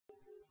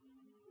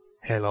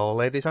Hello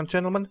ladies and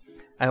gentlemen,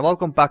 and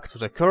welcome back to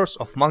the Curse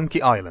of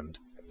Monkey Island.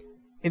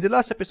 In the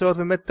last episode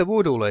we met the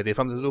voodoo lady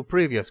from the two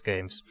previous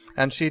games,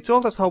 and she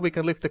told us how we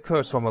can lift the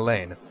curse from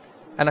Elaine.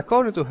 And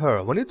according to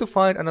her, we need to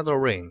find another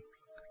ring.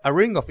 A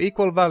ring of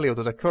equal value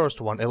to the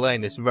cursed one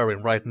Elaine is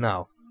wearing right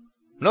now.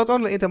 Not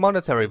only in the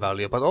monetary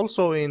value, but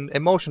also in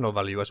emotional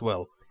value as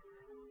well.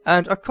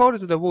 And according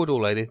to the voodoo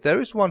lady, there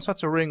is one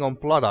such a ring on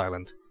Blood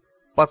Island.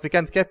 But we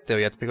can't get there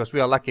yet because we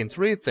are lacking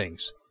three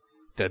things.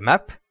 The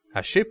map,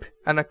 a ship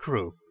and a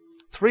crew.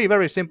 Three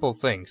very simple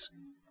things.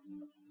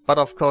 But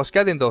of course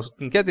getting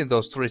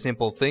those three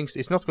simple things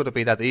is not going to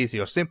be that easy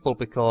or simple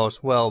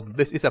because, well,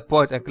 this is a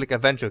point and click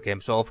adventure game,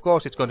 so of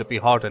course it's going to be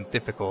hard and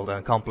difficult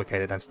and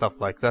complicated and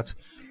stuff like that.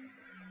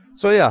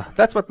 So yeah,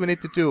 that's what we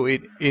need to do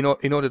in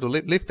order to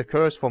lift the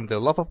curse from the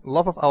love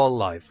of our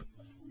life.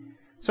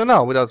 So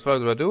now, without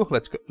further ado,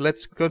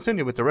 let's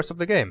continue with the rest of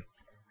the game.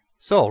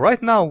 So,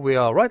 right now we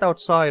are right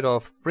outside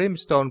of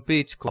Brimstone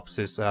Beach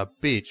Club's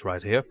beach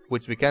right here,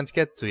 which we can't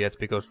get to yet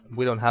because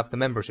we don't have the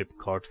membership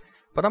card.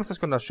 But I'm just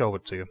gonna show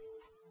it to you.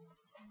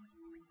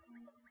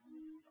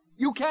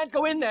 You can't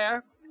go in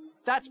there!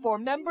 That's for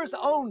members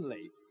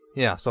only!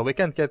 Yeah, so we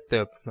can't get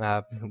there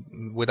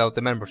without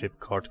the membership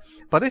card.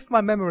 But if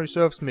my memory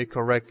serves me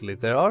correctly,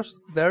 there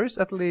is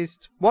at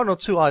least one or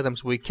two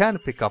items we can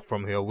pick up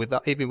from here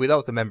even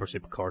without the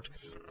membership card.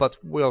 But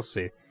we'll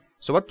see.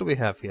 So what do we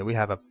have here? We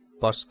have a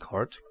bus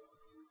cart.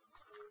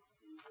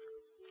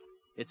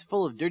 It's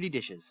full of dirty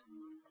dishes.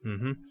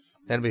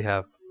 Then we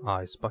have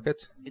ice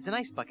bucket. It's an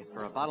ice bucket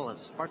for a bottle of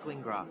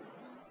sparkling grog.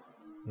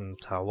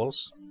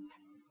 Towels.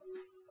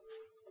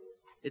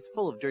 It's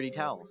full of dirty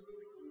towels.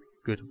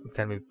 Good.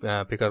 Can we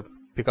pick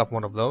up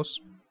one of those?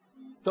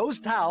 Those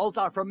towels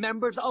are for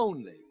members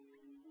only.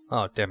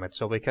 Oh damn it!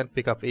 So we can't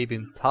pick up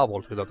even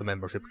towels without the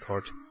membership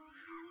card.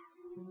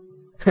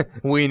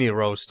 Weenie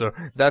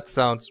roaster. That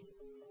sounds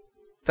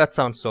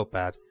so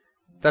bad.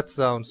 That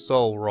sounds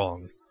so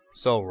wrong.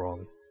 So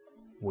wrong.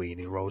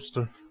 Weenie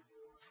roaster.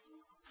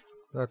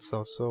 That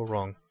sounds so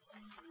wrong.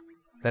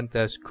 Then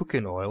there's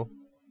cooking oil.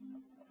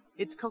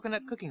 It's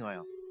coconut cooking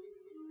oil.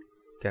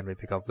 Can we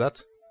pick up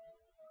that?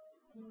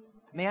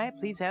 May I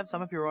please have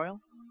some of your oil?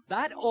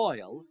 That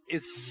oil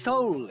is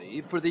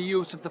solely for the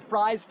use of the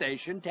fry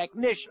station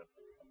technician.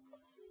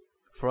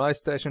 Fry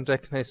station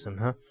technician,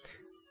 huh?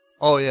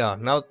 Oh yeah,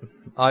 now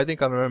I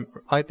think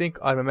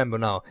I remember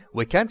now.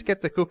 We can't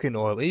get the cooking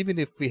oil even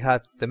if we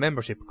had the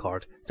membership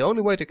card. The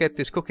only way to get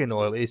this cooking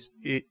oil is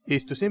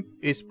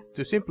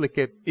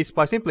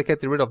by simply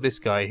getting rid of this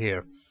guy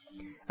here.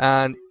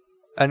 And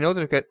in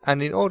order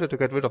to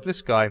get rid of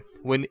this guy,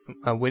 we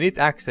need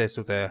access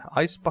to the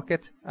ice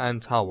bucket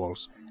and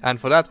towels. And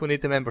for that we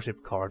need the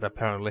membership card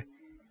apparently.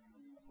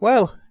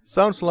 Well,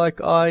 sounds like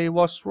I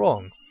was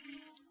wrong.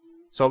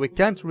 So we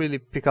can't really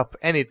pick up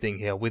anything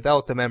here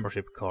without the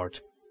membership card.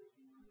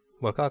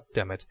 Well, god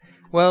damn it.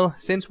 Well,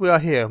 since we are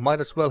here, might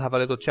as well have a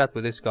little chat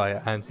with this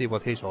guy and see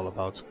what he's all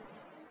about.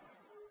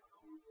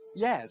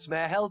 Yes,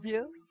 may I help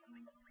you?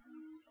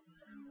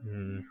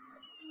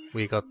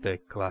 We got the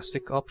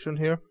classic option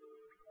here.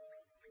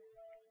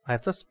 I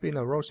have just been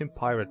a roasting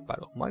pirate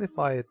battle. Mind if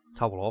I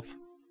towel off?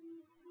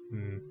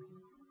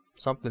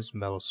 Something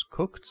smells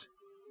cooked.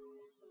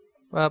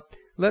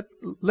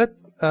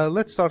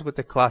 Let's start with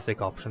the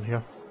classic option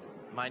here.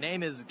 My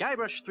name is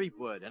Guybrush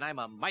Threepwood, and I'm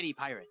a mighty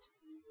pirate.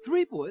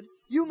 Threepwood?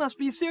 You must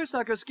be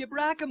Seersucker Skip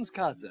Rackham's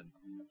cousin.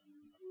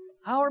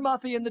 How are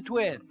Muffy and the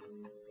twins?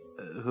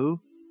 Who?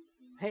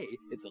 Hey,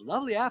 it's a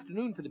lovely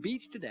afternoon for the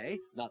beach today.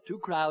 Not too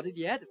crowded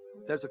yet.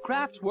 There's a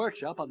crafts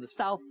workshop on the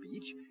South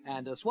Beach,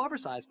 and a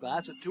swabber-sized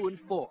class at 2 and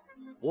 4.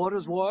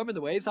 Water's warm and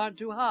the waves aren't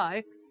too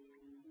high.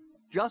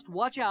 Just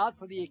watch out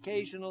for the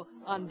occasional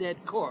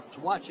undead corpse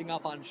washing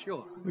up on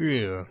shore.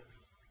 Yeah.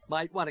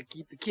 Might want to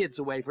keep the kids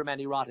away from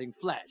any rotting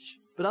flesh.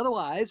 But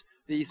otherwise,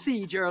 the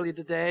siege earlier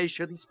today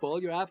shouldn't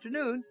spoil your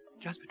afternoon.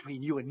 Just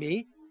between you and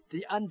me,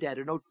 the undead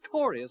are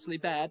notoriously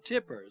bad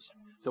tippers.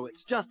 So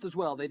it's just as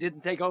well they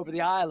didn't take over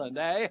the island,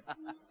 eh?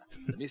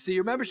 Let me see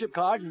your membership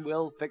card and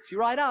we'll fix you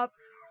right up.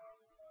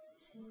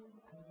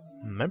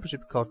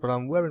 Membership card, but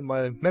I'm wearing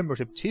my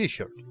membership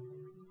t-shirt.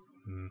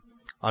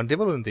 I'm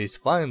developing these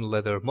fine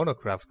leather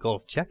monograph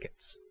golf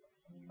jackets.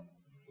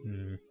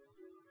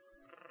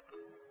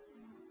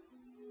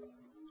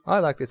 I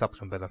like this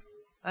option better.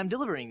 I'm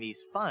delivering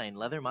these fine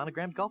leather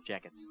monogrammed golf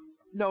jackets.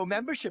 No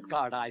membership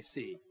card, I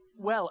see.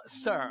 Well,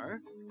 sir,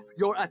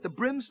 you're at the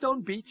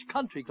Brimstone Beach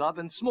Country Club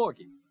in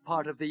Smorgy,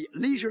 part of the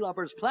Leisure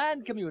Lovers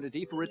planned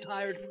community for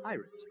retired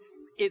pirates.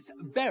 It's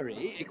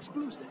very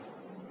exclusive.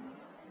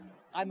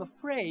 I'm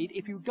afraid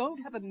if you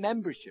don't have a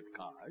membership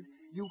card,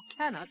 you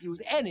cannot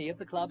use any of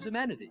the club's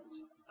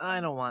amenities. I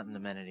don't want an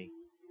amenity.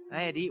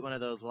 I had to eat one of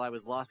those while I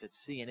was lost at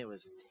sea, and it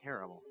was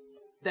terrible.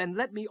 Then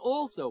let me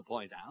also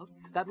point out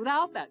that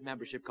without that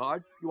membership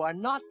card, you are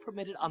not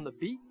permitted on the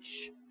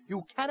beach,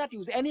 you cannot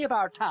use any of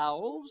our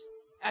towels,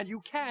 and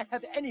you can't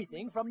have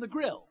anything from the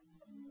grill.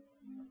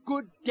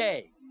 Good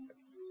day.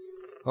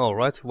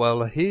 Alright,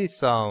 well, he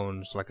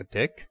sounds like a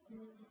dick.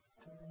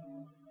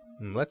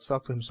 Let's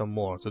talk to him some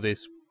more, to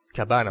this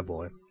Cabana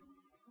boy.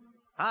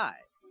 Hi.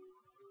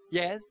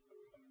 Yes?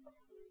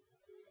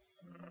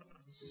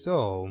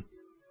 So...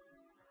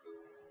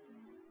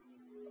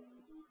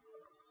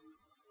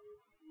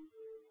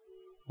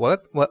 Well,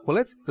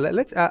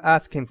 let's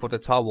ask him for the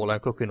towel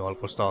and cooking oil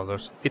for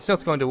starters. It's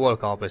not going to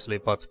work, obviously,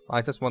 but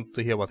I just want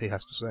to hear what he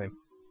has to say.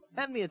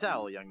 Hand me a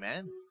towel, young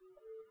man.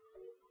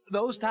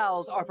 Those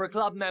towels are for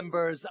club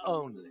members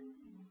only.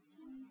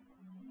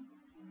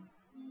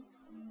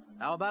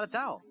 How about a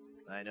towel?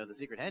 I know the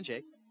secret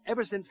handshake.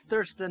 Ever since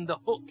Thurston the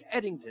Hook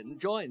Eddington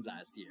joined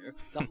last year,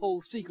 the whole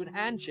secret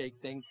handshake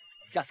thing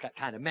just got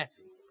kind of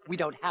messy. We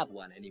don't have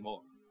one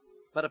anymore.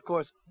 But of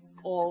course,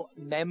 all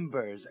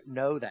members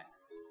know that.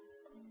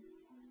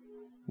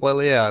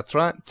 Well, yeah,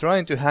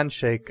 trying to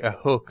handshake a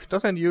hook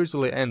doesn't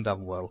usually end up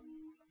well.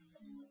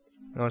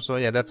 So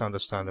yeah, that's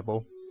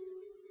understandable.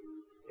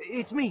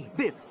 It's me,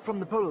 Biff, from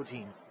the polo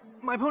team.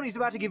 My pony's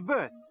about to give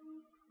birth.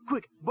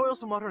 Quick, boil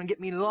some water and get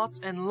me lots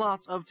and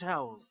lots of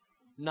towels.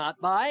 Not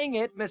buying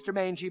it, Mr.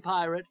 Mangy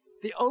Pirate.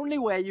 The only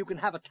way you can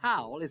have a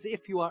towel is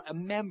if you are a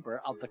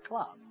member of the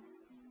club.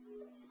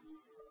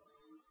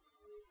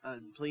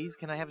 Please,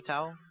 can I have a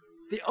towel?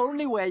 The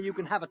only way you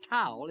can have a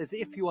towel is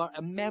if you are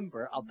a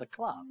member of the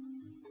club.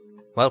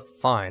 Well,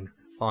 fine,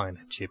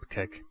 cheap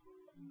cake.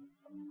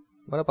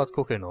 What about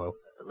cooking oil?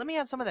 Let me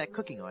have some of that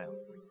cooking oil.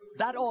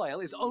 That oil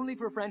is only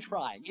for French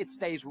frying. It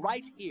stays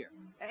right here.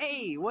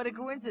 Hey, what a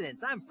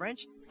coincidence. I'm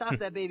French. Toss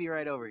that baby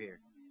right over here.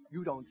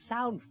 You don't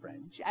sound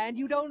French, and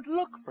you don't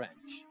look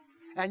French.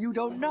 And you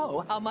don't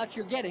know how much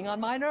you're getting on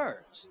my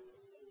nerves.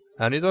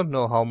 And you don't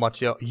know how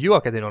much you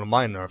are getting on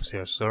my nerves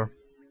here, sir.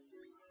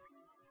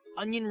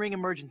 Onion ring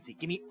emergency.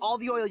 Give me all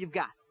the oil you've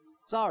got.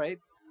 Sorry.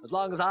 As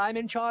long as I'm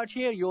in charge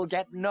here, you'll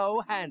get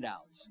no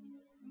handouts.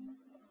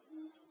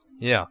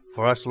 Yeah,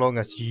 for as long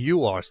as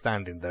you are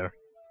standing there.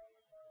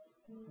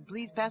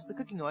 Please pass the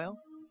cooking oil.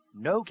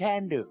 No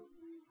can do.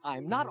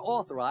 I'm not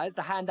authorized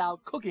to hand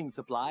out cooking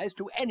supplies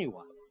to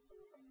anyone.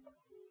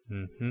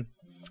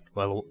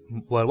 Well,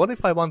 what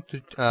if I want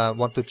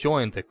to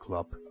join the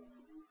club?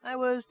 I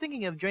was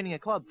thinking of joining a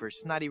club for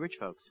snotty rich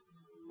folks.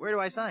 Where do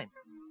I sign?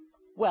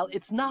 Well,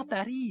 it's not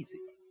that easy.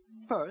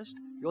 First,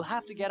 you'll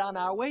have to get on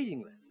our waiting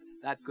list.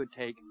 That could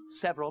take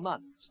several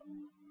months.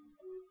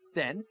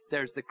 Then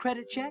there's the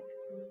credit check,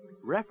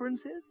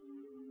 references,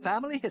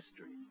 family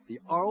history, the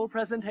oral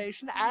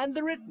presentation, and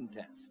the written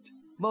test.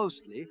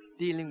 Mostly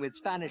dealing with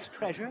Spanish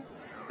treasure,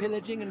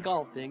 pillaging and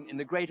golfing in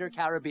the greater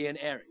Caribbean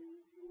area.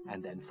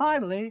 And then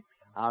finally,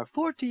 our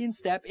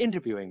 14-step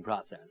interviewing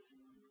process.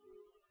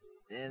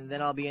 And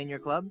then I'll be in your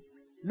club?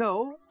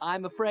 No,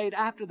 I'm afraid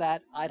after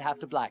that I'd have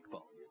to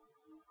blackball you.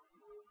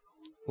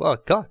 Well,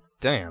 god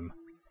damn.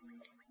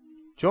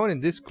 Joining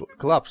this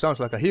club sounds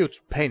like a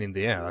huge pain in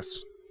the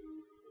ass.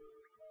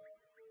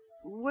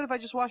 What if I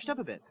just washed up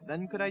a bit?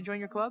 Then could I join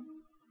your club?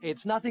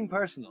 It's nothing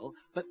personal,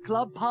 but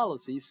club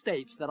policy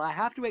states that I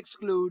have to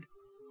exclude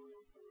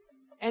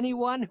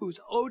anyone whose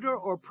odor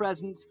or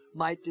presence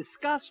might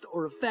disgust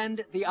or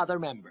offend the other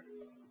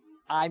members.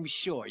 I'm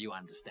sure you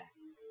understand.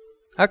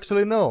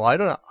 Actually, no, I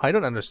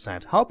don't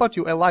understand. How about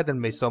you enlighten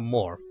me some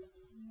more?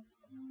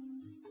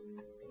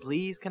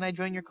 Please, can I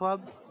join your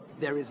club?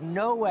 There is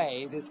no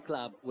way this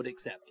club would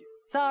accept you.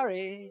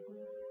 Sorry.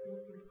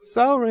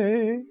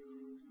 Sorry.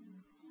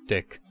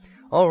 Dick.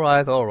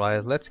 Alright,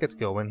 let's get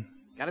going.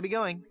 Gotta be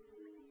going.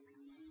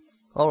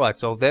 Alright,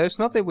 so there's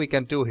nothing we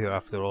can do here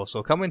after all,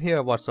 so coming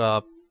here was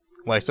a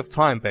waste of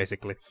time,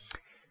 basically.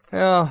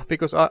 Yeah,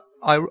 because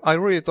I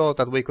really thought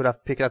that we could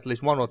have picked at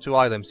least 1 or 2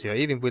 items here,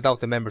 even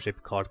without the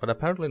membership card, but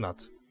apparently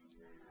not.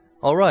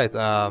 Alright,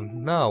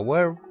 now,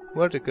 where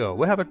to go?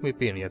 Where haven't we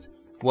been yet?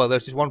 Well,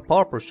 there's this one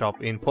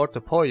barbershop in Puerto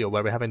Pollo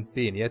where we haven't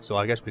been yet, so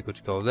I guess we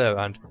could go there,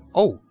 and...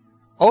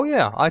 Oh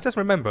yeah, I just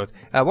remembered.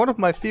 One of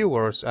my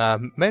viewers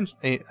mentioned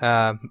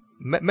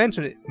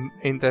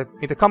in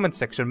the comment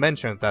section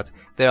mentioned that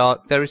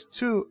there is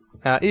 2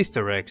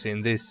 Easter eggs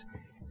in this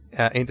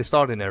in the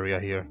starting area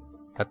here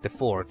at the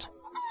fort.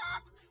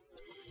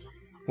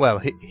 Well,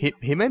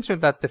 he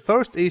mentioned that the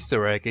first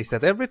Easter egg is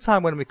that every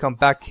time when we come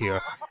back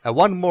here,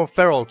 one more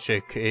feral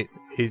chick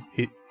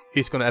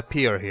is gonna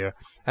appear here,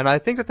 and I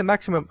think that the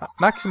maximum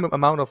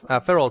amount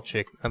of feral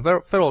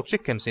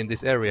chickens in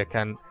this area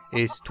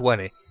is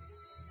 20.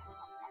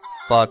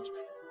 But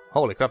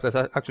holy crap, there's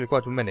actually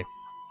quite many.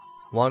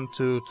 1,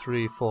 2,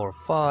 3, 4,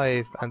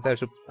 5, and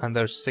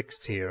there's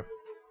 6 here.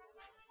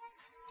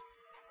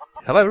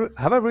 Have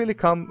I really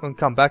come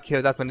back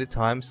here that many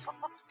times?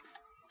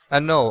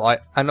 And no, I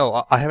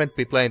haven't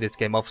been playing this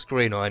game off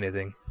screen or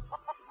anything.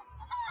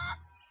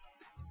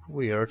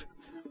 Weird.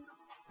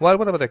 Well,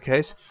 whatever the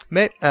case,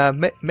 maybe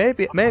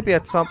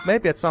at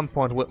some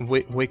point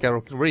we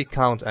can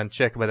recount and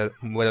check whether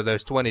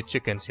there's 20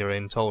 chickens here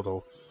in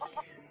total.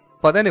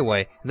 But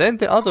anyway, then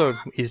the other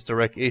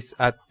Easter egg is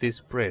at this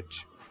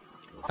bridge,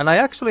 and I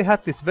actually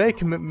had this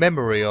vague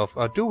memory of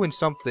doing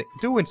something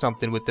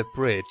with the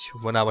bridge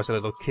when I was a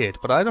little kid,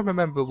 but I don't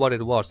remember what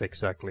it was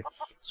exactly.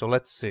 So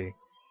let's see.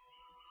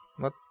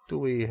 What do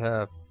we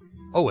have?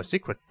 Oh, a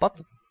secret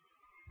button.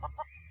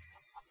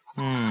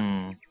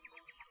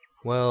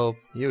 Well,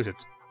 use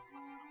it.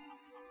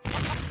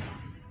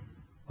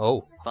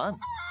 Oh, Fun.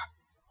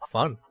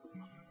 fun.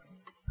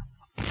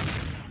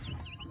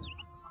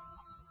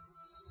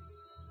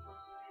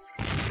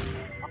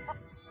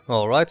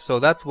 Alright, so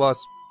that was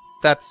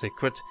that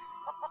secret.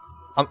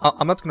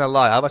 I'm not gonna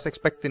lie, I was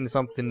expecting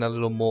something a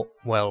little more,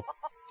 well,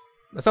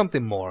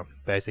 something more,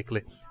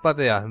 basically. But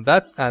yeah,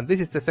 that, and this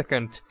is the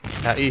second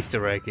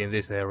Easter egg in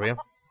this area.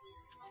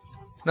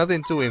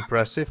 Nothing too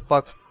impressive,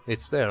 but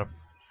it's there.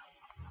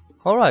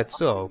 Alright,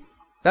 so,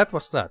 that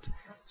was that.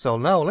 So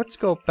now let's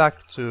go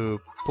back to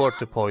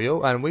Puerto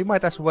Pollo, and we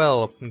might as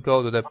well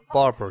go to the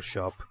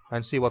barbershop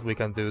and see what we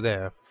can do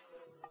there.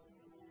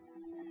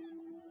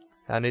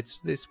 And it's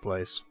this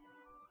place.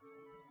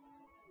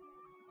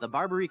 The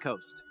Barbary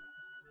Coast.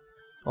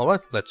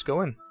 Alright, let's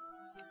go in.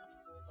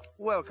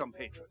 Welcome,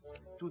 patron,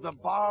 to the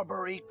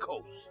Barbary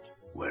Coast,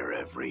 where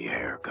every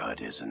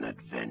haircut is an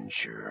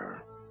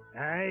adventure.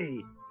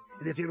 Aye,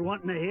 and if you're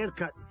wanting a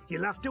haircut,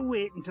 you'll have to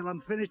wait until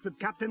I'm finished with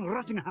Captain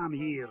Rottingham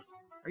here.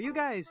 Are you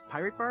guys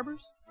pirate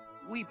barbers?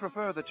 We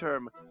prefer the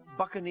term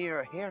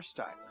buccaneer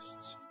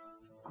hairstylists.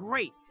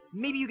 Great!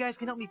 Maybe you guys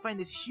can help me find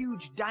this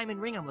huge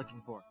diamond ring I'm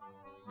looking for.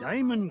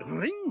 Diamond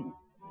ring?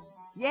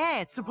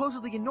 Yeah, it's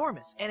supposedly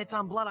enormous, and it's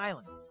on Blood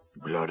Island.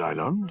 Blood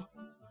Island?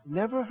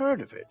 Never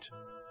heard of it.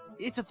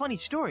 It's a funny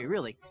story,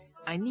 really.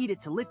 I need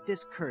it to lift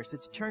this curse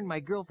that's turned my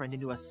girlfriend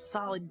into a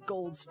solid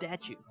gold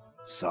statue.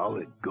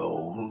 Solid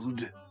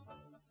gold?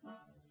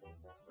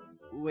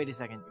 Wait a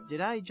second,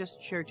 did I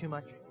just share too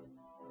much?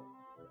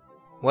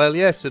 Well,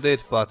 yes, you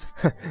did, but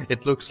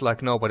it looks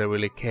like nobody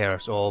really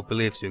cares or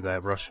believes you,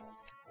 Guybrush.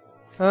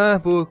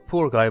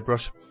 Poor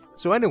Guybrush.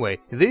 So anyway,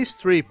 these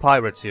three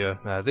pirates here,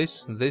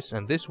 this, and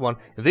this one,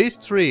 these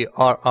three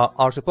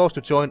are supposed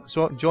to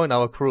join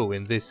our crew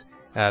in this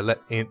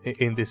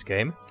in this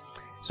game.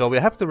 So we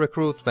have to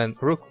recruit them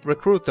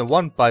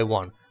one by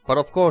one. But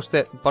of course,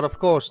 there's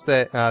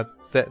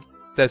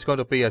going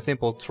to be a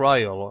simple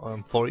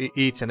trial for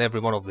each and every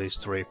one of these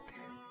three.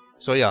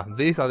 So yeah,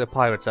 these are the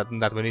pirates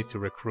that we need to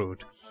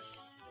recruit.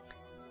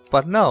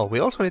 But now we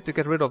also need to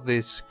get rid of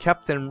this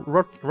Captain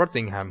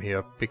Rottingham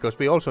here, because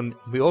we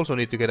also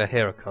need to get a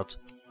haircut.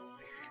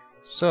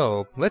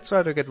 So let's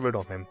try to get rid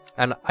of him.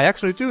 And I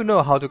actually do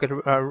know how to get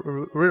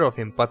rid of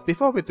him, but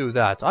before we do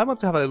that, I want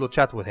to have a little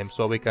chat with him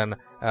so we can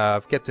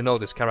get to know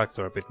this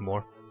character a bit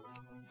more.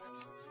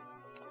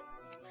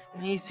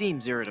 He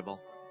seems irritable.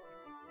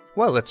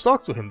 Well, let's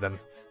talk to him then.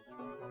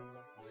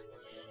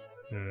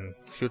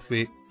 Should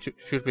we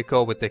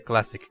go with the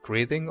classic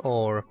greeting,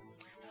 or?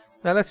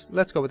 Now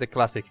let's go with the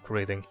classic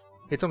greeting.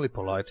 It's only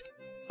polite.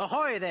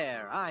 Ahoy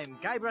there! I'm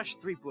Guybrush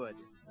Threepwood.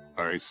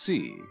 I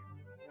see.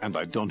 And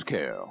I don't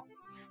care.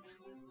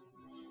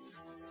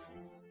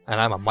 And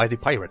I'm a mighty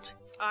pirate.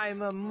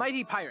 I'm a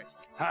mighty pirate.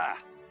 Ha!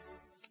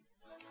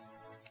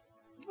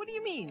 What do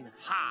you mean,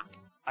 ha?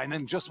 I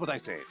meant just what I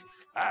said.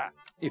 Ah,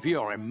 if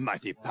you're a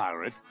mighty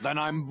pirate, then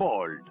I'm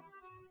bold.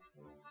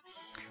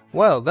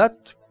 Well,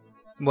 that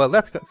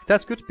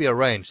could be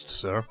arranged,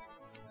 sir.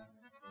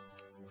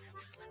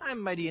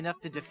 I'm mighty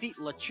enough to defeat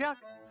LeChuck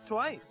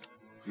twice.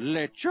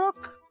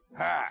 LeChuck?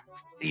 Ha!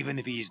 Even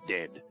if he's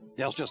dead,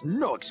 there's just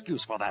no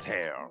excuse for that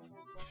hair.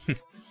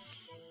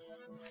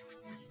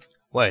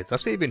 Wait,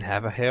 does he even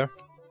have a hair?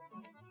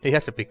 He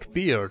has a big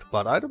beard,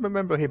 but I don't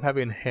remember him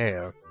having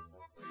hair.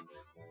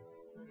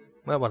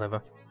 Well,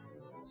 whatever.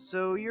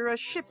 So you're a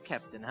ship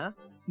captain, huh?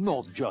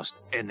 Not just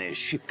any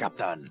ship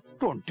captain.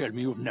 Don't tell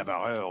me you've never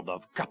heard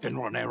of Captain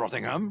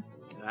Rottingham.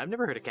 I've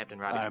never heard of Captain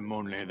Rottingham. I'm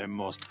only the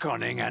most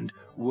cunning and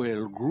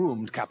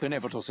well-groomed captain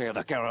ever to sail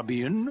the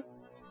Caribbean.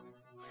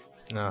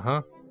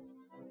 Uh-huh.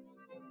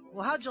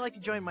 Well, how'd you like to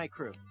join my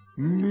crew?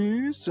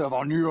 Me serve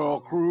on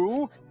your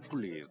crew?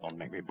 Please don't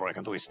make me break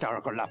into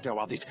hysterical laughter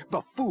while this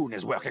buffoon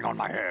is working on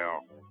my hair.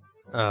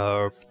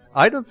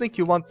 I don't think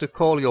you want to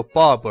call your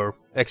barber,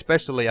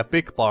 especially a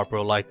big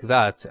barber like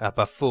that, a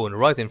buffoon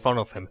right in front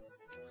of him.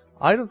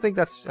 I don't think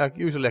that's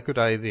usually a good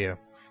idea.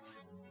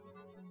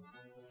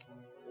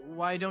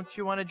 Why don't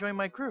you want to join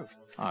my crew?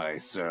 I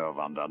serve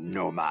under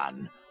no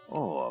man.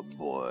 Oh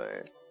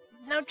boy.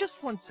 Now,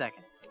 just 1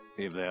 second.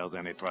 If there's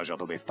any treasure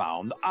to be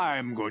found,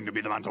 I'm going to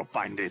be the man to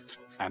find it.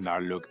 And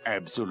I'll look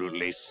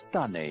absolutely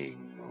stunning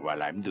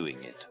while I'm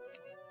doing it.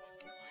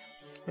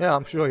 Yeah,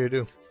 I'm sure you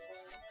do.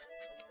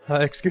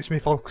 Excuse me,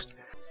 folks.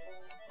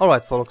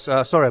 Alright, folks,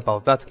 sorry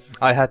about that.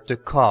 I had to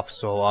cough,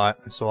 so I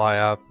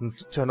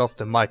turned off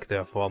the mic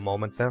there for a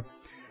moment there.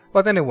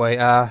 But anyway,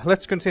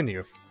 let's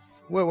continue.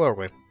 Where were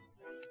we?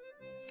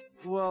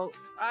 Well,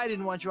 I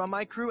didn't want you on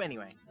my crew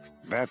anyway.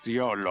 That's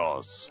your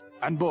loss.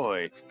 And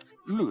boy,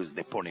 lose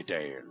the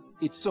ponytail.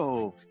 It's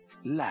so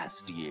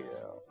last year.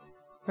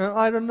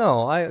 I don't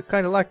know, I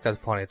kinda like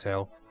that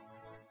ponytail.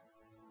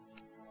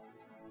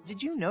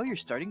 Did you know you're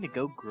starting to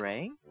go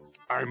gray?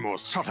 I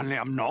most certainly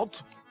am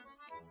not.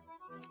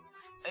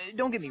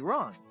 Don't get me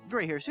wrong,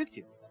 gray hair suits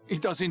you.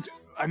 It doesn't...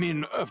 I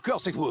mean, of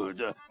course it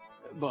would.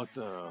 But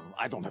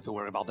I don't have to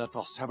worry about that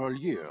for several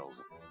years.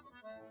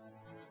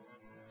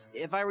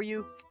 If I were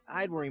you,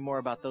 I'd worry more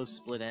about those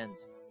split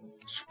ends.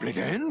 Split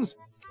ends?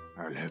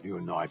 I'll have you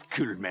know I've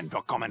killed men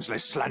for comments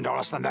less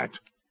slanderous than that.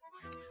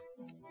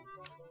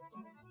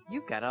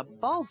 You've got a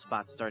bald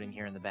spot starting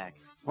here in the back.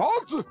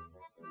 What?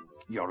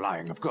 You're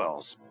lying, of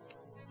course.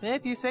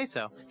 If you say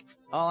so.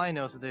 All I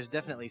know is that there's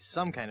definitely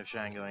some kind of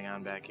shine going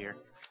on back here.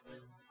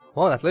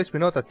 Well, at least we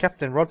know that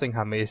Captain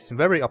Rottingham is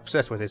very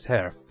obsessed with his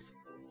hair.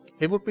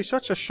 It would be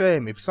such a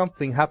shame if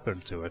something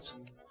happened to it.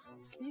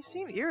 You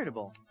seem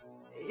irritable.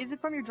 Is it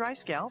from your dry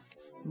scalp?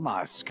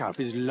 My scalp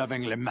is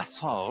lovingly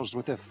massaged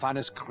with the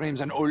finest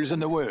creams and oils in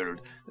the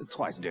world,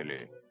 twice daily.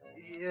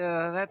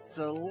 Yeah, that's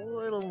a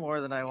little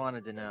more than I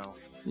wanted to know.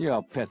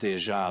 Your petty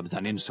jabs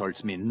and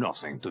insults mean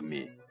nothing to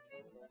me.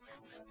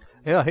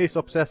 Yeah, he's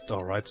obsessed,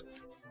 alright.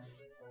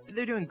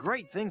 They're doing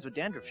great things with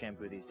dandruff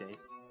shampoo these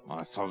days.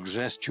 I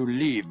suggest you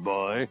leave,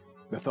 boy,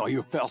 before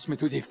you force me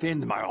to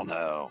defend my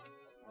honor.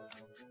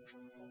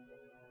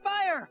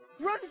 Fire!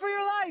 Run for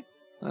your life!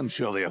 I'm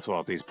sure the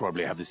authorities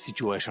probably have the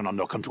situation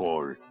under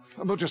control.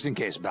 But just in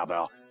case,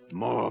 Barber,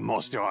 more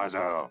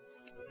moisturizer.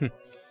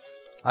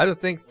 I don't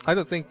think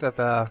that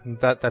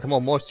that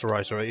more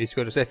moisturizer is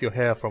going to save your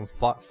hair from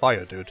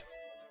fire, dude.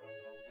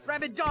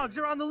 Rabid dogs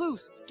are on the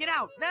loose! Get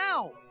out,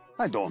 now!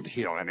 I don't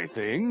hear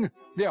anything.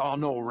 There are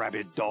no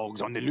rabid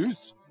dogs on the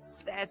loose.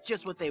 That's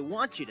just what they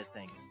want you to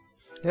think.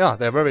 Yeah,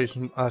 they're very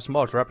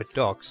smart rabid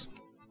dogs.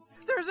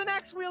 There's an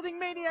axe-wielding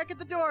maniac at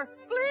the door!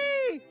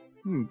 Flee!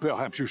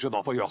 Perhaps you should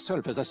offer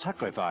yourself as a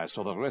sacrifice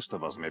so the rest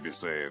of us may be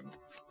saved.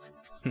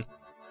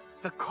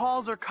 The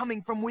calls are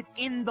coming from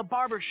within the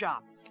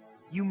barbershop.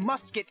 You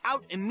must get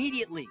out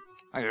immediately.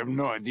 I have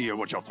no idea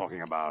what you're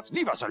talking about.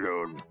 Leave us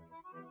alone.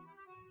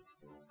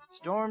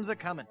 Storms are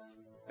coming.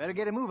 Better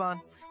get a move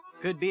on.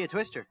 Could be a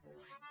twister.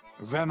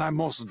 Then I'm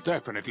most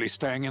definitely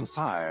staying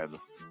inside.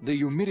 The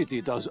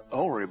humidity does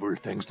horrible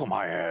things to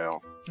my hair.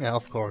 Yeah,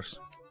 of course.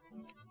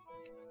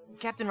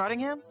 Captain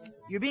Rottingham,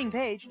 you're being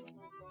paged.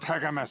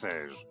 Take a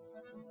message.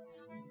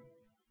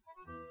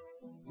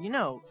 You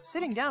know,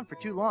 sitting down for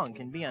too long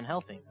can be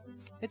unhealthy.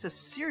 It's a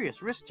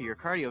serious risk to your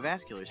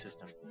cardiovascular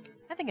system.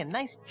 I think a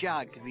nice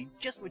jog could be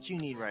just what you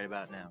need right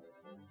about now.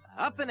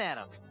 Up and at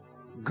 'em.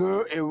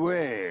 Go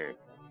away.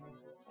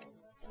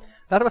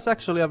 That was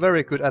actually a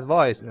very good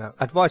advice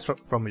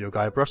from you,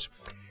 Guybrush.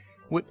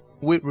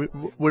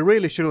 We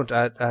really shouldn't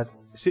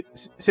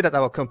sit at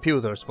our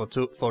computers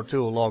for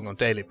too long on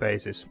daily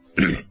basis.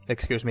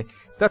 Excuse me.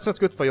 That's not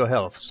good for your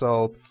health.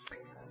 So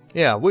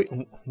yeah,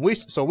 we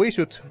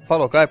should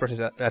follow Guybrush's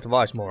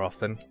advice more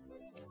often.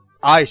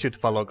 I should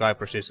follow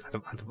Guybrush's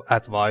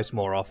advice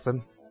more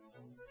often.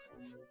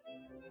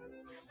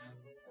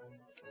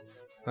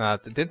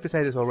 Didn't we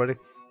say this already?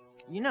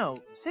 You know,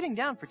 sitting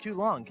down for too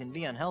long can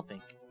be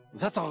unhealthy.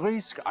 That's a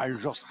risk I'll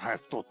just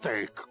have to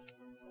take.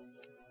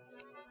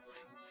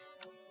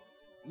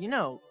 You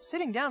know,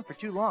 sitting down for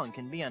too long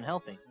can be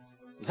unhealthy.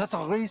 That's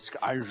a risk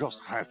I'll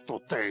just have to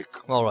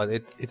take.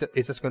 Alright,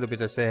 it's just going to be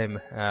the same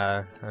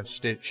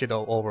shit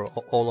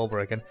all over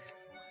again.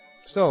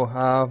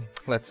 So,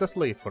 let's just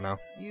leave for now.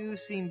 You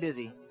seem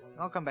busy.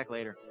 I'll come back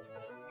later.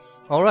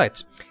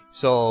 Alright,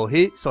 so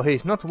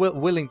he's not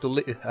willing to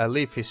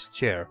leave his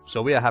chair,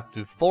 so we have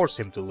to force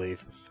him to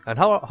leave. And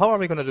how are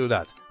we gonna do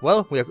that?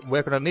 Well,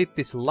 we're gonna need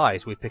these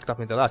lies we picked up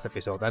in the last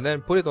episode, and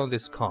then put it on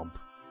this comp.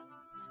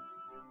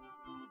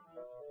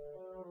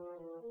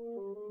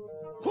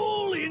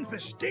 Holy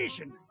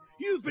infestation!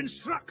 You've been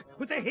struck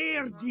with the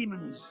hair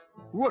demons!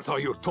 What are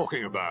you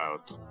talking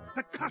about?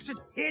 The cursed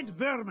head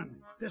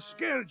vermin! The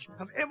scourge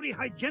of every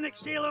hygienic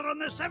sailor on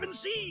the 7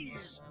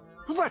 seas!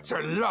 That's a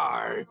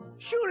lie!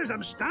 Sure as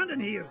I'm standing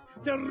here,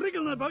 they're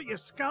wriggling about your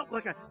scalp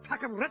like a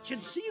pack of wretched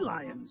sea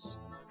lions.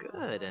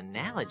 Good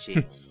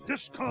analogy.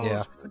 This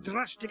calls for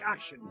drastic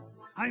action.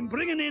 I'm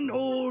bringing in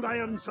old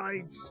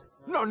Ironsides.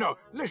 No,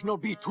 let's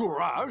not be too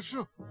rash.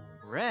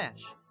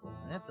 Rash?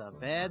 That's a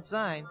bad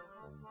sign.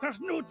 There's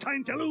no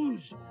time to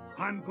lose.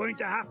 I'm going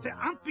to have to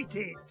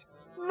amputate.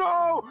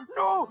 No,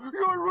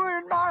 you'll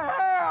ruin my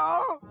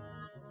hair!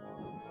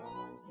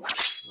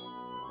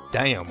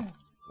 Damn.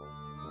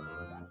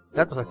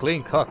 That was a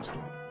clean cut.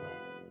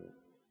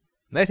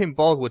 Made him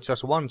bald with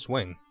just one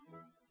swing.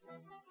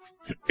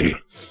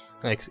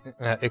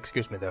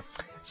 Excuse me there.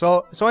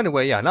 So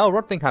anyway, yeah. Now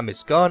Rottingham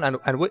is gone,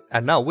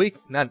 and now we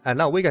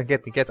can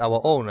get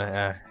our own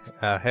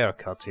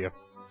haircut here.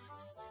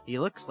 He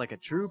looks like a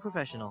true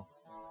professional.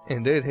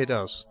 Indeed, he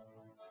does.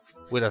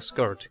 With a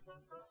skirt.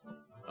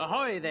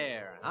 Ahoy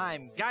there!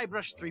 I'm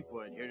Guybrush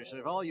Threepwood, here to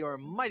serve all your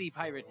mighty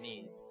pirate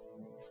needs.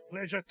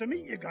 Pleasure to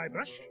meet you,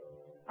 Guybrush.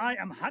 I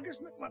am Haggis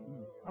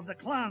McMutton of the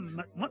clan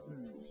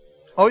McMutton.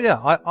 Oh yeah,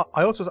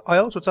 I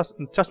also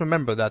just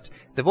remember that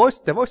the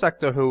voice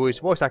actor who is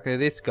voice acting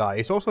this guy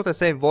is also the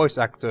same voice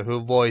actor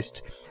who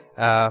voiced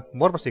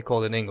what was he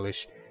called in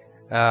English?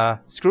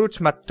 Scrooge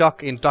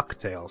McDuck in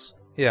DuckTales.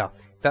 Yeah,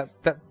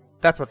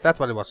 that's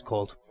what it was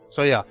called.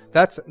 So yeah,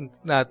 that's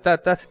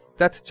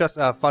just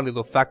a fun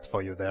little fact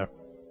for you there.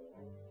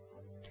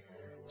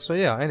 So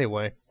yeah,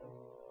 anyway,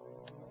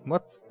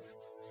 what?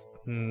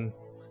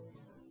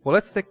 Well,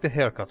 let's take the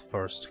haircut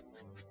first.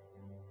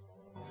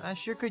 I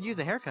sure could use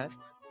a haircut.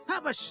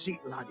 Have a seat,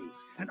 laddie,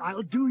 and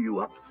I'll do you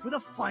up with a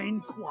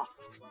fine coif.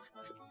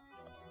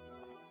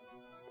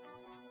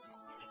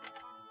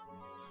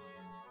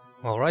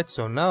 Alright,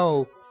 so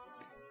now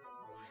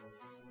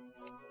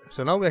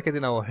we are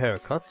getting our hair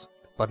cut,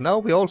 but now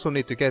we also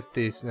need to get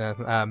this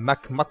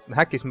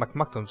Haggis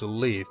McMutton to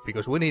leave,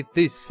 because we need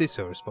these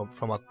scissors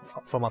from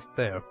up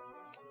there.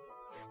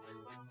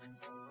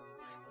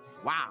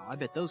 Wow, I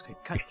bet those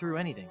could cut through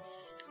anything.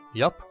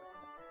 Yup.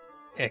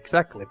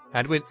 Exactly.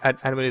 And we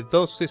need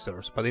those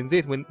scissors, but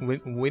indeed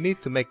we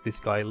need to make this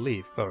guy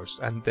leave first,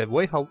 and the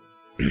way how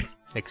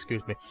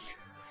excuse me,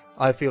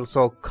 I feel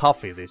so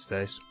coffee these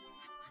days.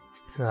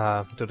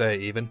 Today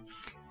even.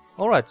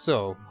 Alright,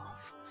 so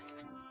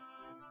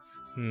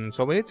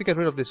so we need to get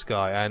rid of this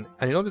guy, and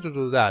in order to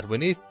do that we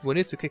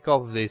need to kick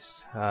off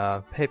this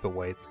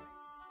paperweight.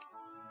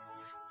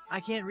 I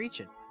can't reach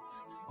it.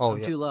 Oh, I'm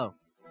yeah. too low.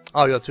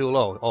 Oh, you're too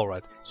low.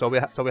 Alright. So we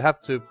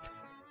have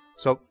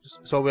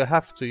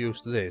to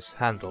use this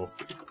handle.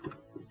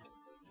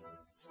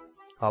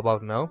 How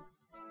about now?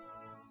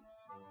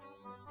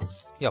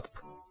 Yup.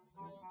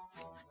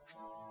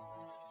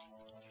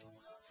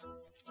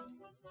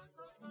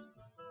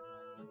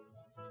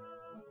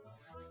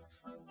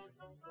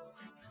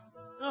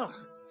 Ugh,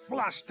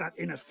 blast that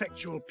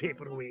ineffectual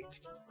paperweight.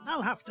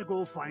 I'll have to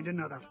go find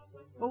another.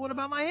 Well, what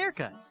about my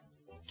haircut?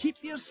 Keep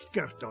your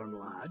skirt on,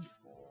 lad.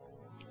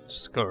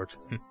 Skirt.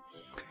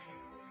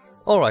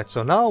 Alright,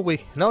 so now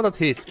that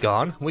he's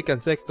gone, we can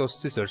take those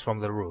scissors from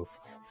the roof.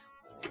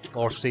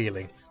 Or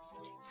ceiling.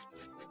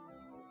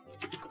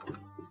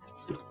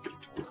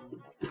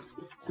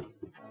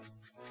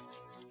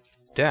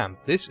 Damn,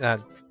 this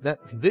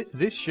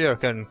chair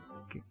can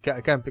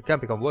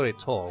become very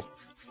tall.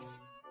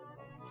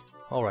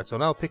 Alright, so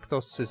now pick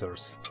those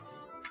scissors.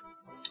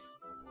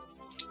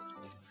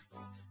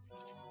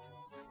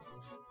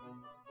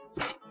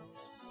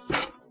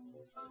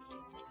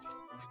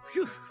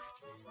 Phew.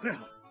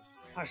 Well,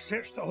 I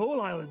searched the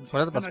whole island,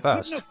 Well, that was and I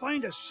fast. couldn't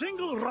find a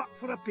single rock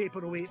for a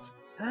paperweight.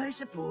 I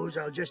suppose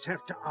I'll just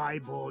have to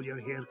eyeball your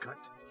haircut.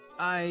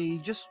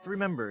 I just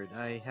remembered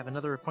I have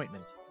another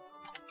appointment.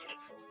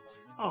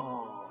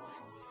 Oh,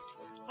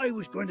 I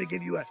was going to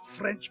give you a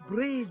French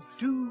braid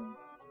too.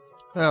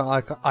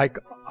 Well,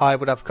 I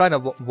would have kind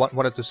of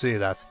wanted to see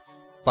that.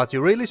 But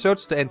you really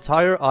searched the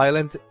entire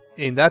island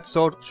in that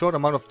short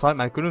amount of time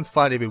and couldn't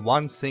find even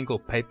one single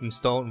paving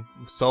stone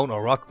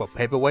or rock for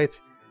paperweight?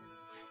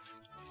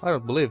 I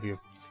don't believe you.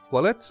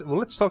 Well,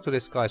 let's talk to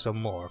this guy some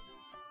more.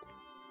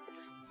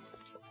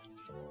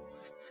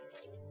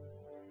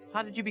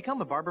 How did you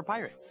become a barber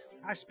pirate?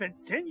 I spent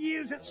 10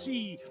 years at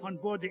sea on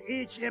board the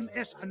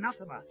HMS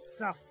Anathema,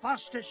 the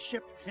fastest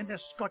ship in the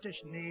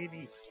Scottish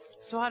Navy.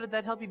 So how did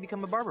that help you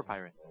become a barber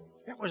pirate?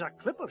 It was a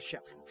clipper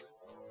ship.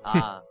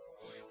 Ah.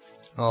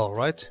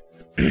 Alright.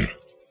 Do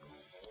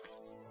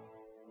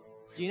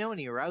you know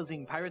any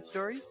arousing pirate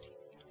stories?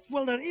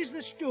 Well, there is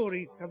the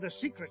story of the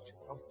secret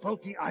of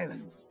Bulky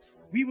Island.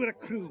 We were a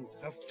crew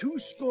of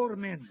 200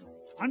 men,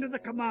 under the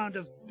command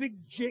of Big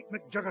Jake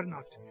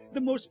McJuggernaut,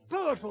 the most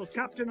powerful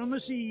captain on the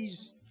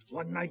seas.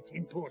 One night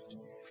in port,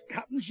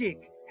 Captain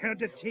Jake heard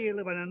the tale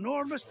of an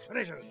enormous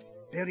treasure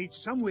buried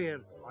somewhere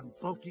on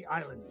Bulky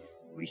Island.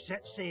 We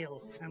set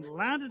sail and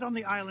landed on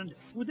the island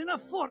within a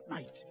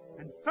fortnight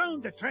and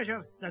found the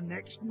treasure the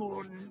next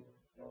morning.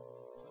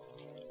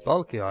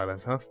 Bulky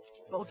Island, huh?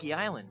 Bulky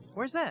Island?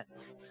 Where's that?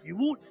 You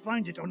won't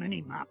find it on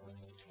any map.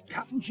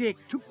 Captain Jake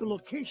took the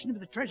location of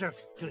the treasure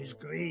to his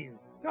grave.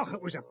 Oh,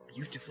 it was a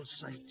beautiful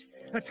sight.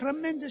 A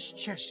tremendous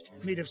chest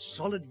made of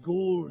solid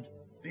gold.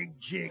 Big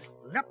Jake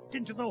leapt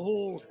into the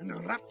hole and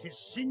wrapped his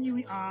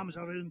sinewy arms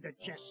around the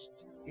chest.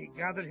 He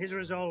gathered his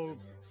resolve,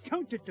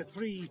 counted to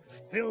 3,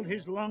 filled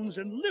his lungs,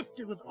 and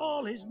lifted with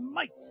all his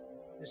might.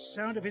 The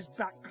sound of his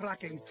back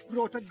cracking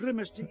brought a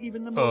grimace to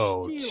even the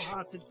most Ouch.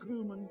 steel-hearted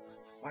crewman.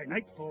 By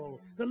nightfall,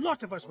 the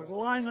lot of us were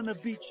lying on the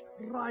beach,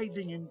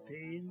 writhing in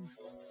pain.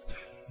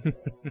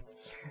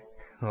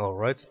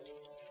 Alright.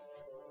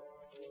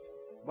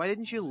 Why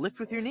didn't you lift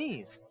with your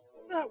knees?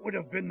 That would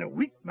have been the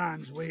weak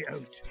man's way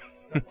out.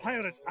 The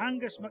pirate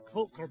Angus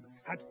McFulcrum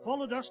had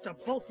followed us to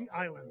Bulky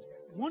Island,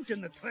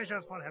 wanting the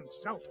treasure for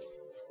himself.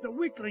 The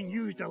weakling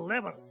used a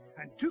lever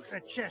and took the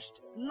chest,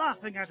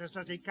 laughing at us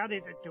as he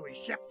carried it to his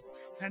ship.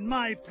 And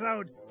my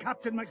proud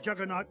Captain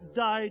McJuggernaut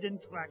died in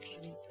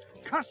traction,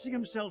 cursing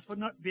himself for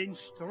not being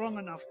strong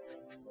enough.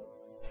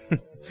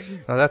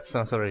 Now that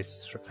sounds very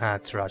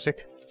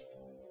tragic.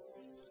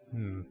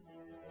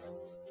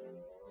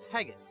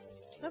 Haggis.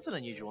 That's an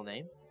unusual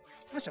name.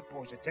 I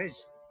suppose it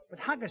is, but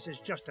haggis is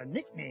just a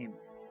nickname.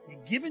 The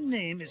given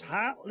name is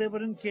heart, liver,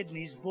 and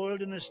kidneys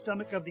boiled in the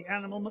stomach of the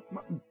animal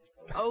McMutton.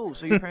 Oh,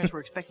 so your parents were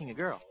expecting a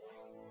girl.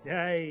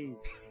 Aye.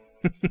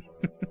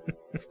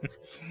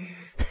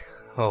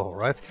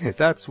 Alright.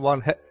 That's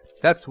one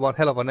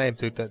hell of a name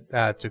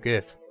to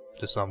give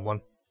to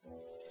someone.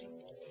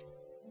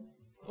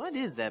 What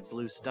is that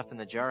blue stuff in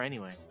the jar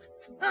anyway?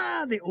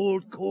 Ah, the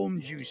old comb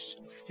juice.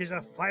 'Tis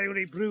a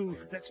fiery brew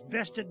that's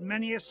bested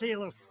many a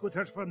sailor with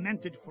her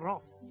fermented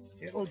froth.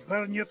 It'll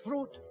burn your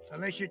throat,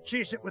 Unless you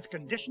chase it with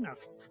conditioner.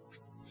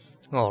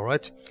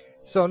 Alright.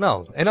 So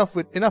now, enough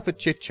with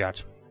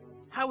chit-chat.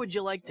 How would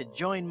you like to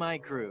join my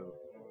crew?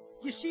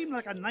 You seem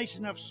like a nice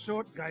enough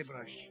sort,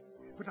 Guybrush.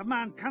 But a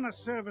man cannot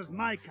serve as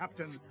my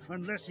captain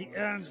unless he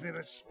earns me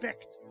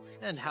respect.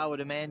 And how would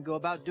a man go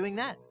about doing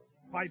that?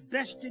 By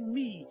besting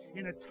me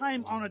in a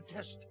time-honored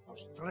test of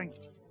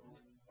strength.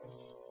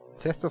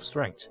 Test of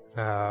strength.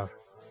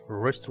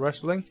 Wrist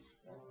wrestling.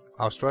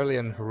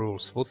 Australian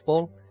rules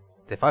football.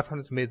 The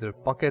 500-meter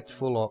bucket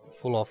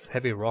full of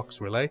heavy rocks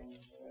relay.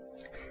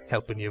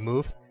 Helping you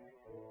move.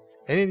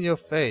 And in your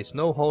face,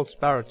 no holds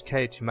barred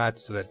cage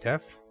match to the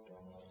death.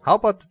 How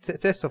about the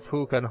test of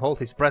who can hold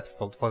his breath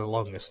for the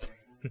longest?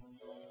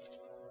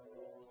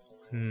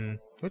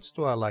 Which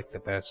do I like the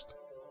best?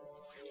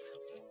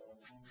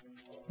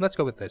 Let's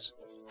go with this.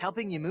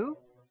 Helping you move?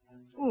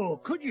 Oh,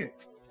 could you?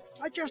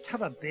 I just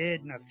have a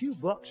bed and a few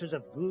boxes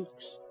of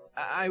books.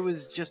 I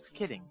was just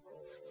kidding.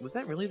 Was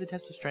that really the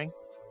test of strength?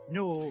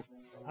 No,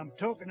 I'm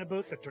talking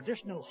about the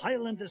traditional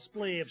Highland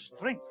display of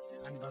strength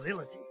and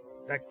virility.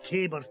 The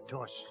caber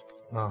toss.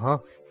 Uh-huh.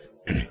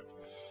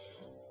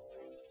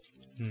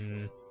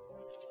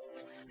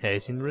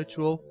 Hazing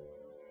ritual.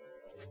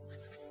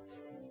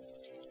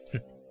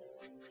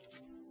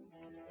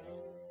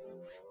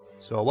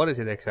 So what is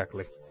it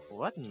exactly?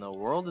 What in the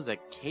world is a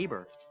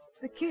caber?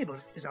 The caber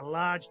is a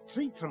large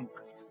tree trunk.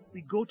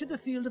 We go to the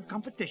field of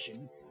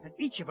competition, and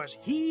each of us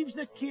heaves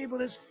the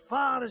caber as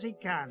far as he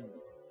can.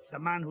 The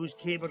man whose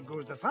caber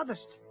goes the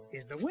farthest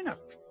is the winner.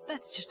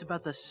 That's just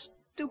about the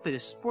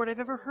stupidest sport I've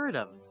ever heard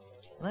of.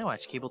 And I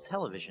watch cable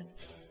television.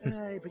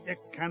 Aye, but you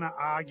cannot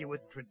argue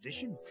with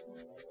tradition.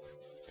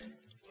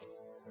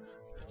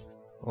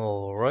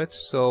 Alright,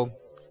 so...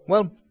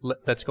 Well,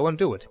 let's go and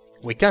do it.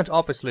 We can't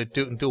obviously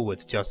do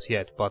it just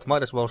yet, but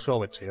might as well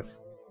show it to you.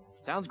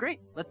 Sounds great.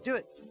 Let's do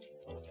it.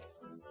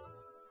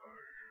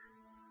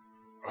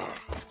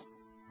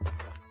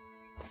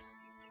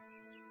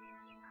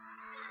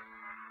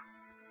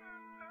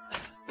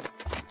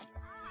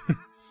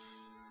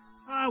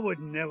 I would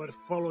never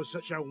follow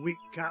such a weak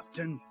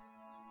captain.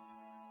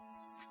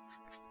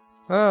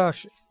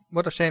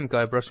 What a shame,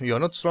 Guybrush, you're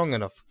not strong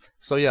enough.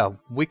 So yeah,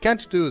 we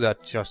can't do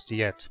that just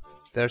yet.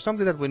 There's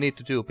something that we need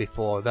to do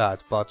before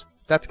that, but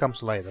that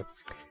comes later.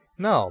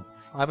 Now,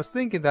 I was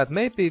thinking that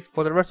maybe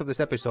for the rest of this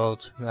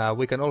episode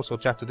we can also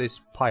chat to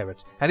this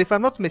pirate. And if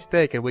I'm not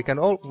mistaken, we can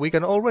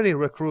already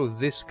recruit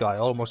this guy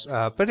almost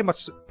pretty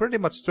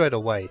much straight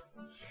away.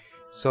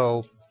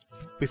 So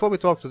before we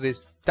talk to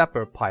this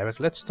dapper pirate,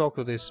 let's talk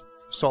to this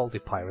salty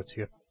pirate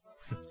here.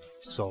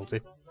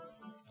 Salty.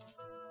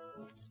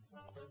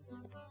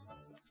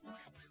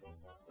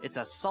 It's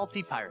a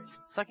salty pirate,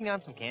 sucking on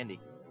some candy.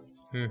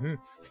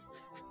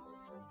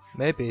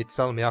 Maybe it's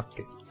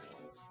salmiakki.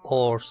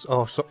 Or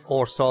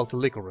salt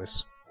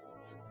licorice.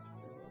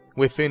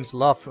 We Finns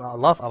love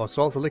our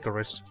salt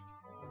licorice.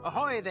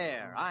 Ahoy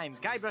there! I'm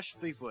Guybrush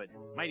Threepwood,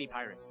 mighty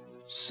pirate.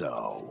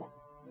 So,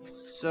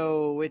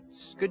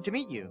 It's good to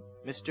meet you,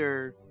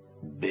 Mr.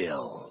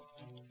 Bill.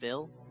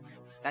 Bill?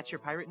 That's your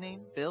pirate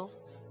name, Bill?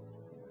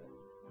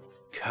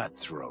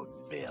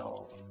 Cutthroat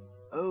Bill.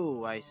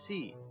 Oh, I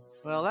see.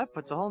 Well, that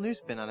puts a whole new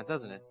spin on it,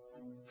 doesn't it?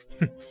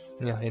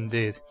 Yeah,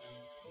 indeed.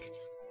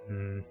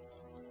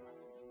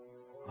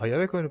 Are you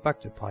ever going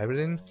back to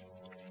pirating?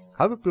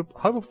 How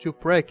would you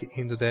break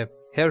into the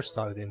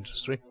hairstyle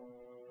industry?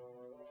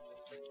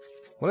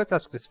 Well, let's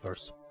ask this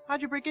first.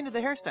 How'd you break into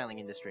the hairstyling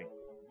industry?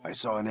 I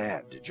saw an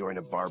ad to join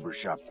a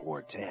barbershop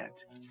quartet.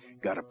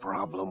 Got a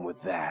problem with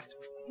that?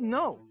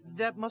 No,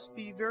 that must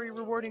be very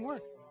rewarding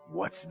work.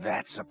 What's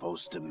that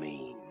supposed to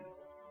mean?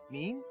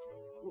 Mean?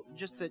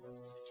 Just that,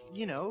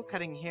 you know,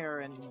 cutting hair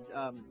and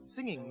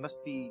singing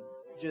must be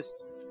just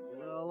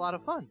a lot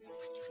of fun.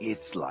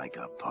 It's like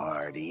a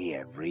party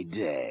every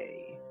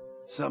day.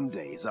 Some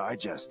days I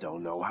just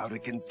don't know how to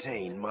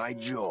contain my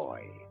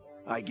joy.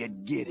 I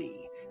get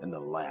giddy, and the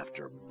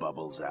laughter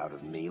bubbles out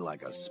of me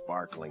like a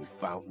sparkling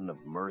fountain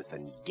of mirth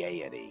and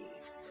gaiety.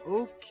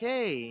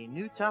 Okay,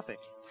 new topic.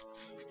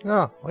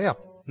 Oh yeah,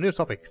 new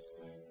topic.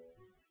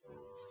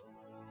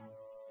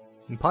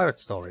 Pirate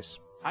stories.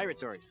 Pirate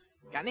stories.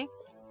 Got any?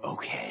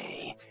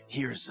 Okay,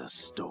 here's a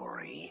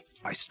story.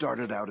 I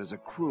started out as a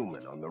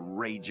crewman on the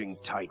raging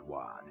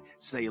tightwad,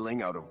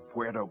 sailing out of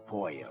Puerto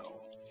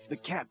Pollo. The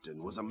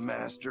captain was a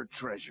master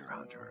treasure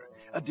hunter,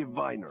 a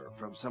diviner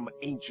from some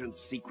ancient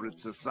secret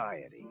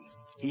society.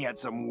 He had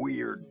some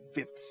weird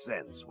fifth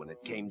sense when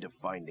it came to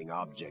finding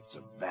objects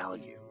of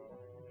value.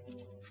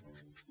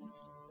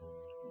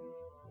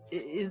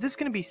 Is this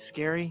gonna be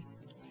scary?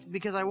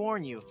 Because I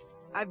warn you,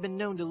 I've been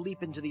known to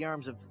leap into the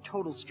arms of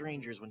total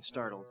strangers when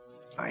startled.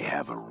 I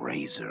have a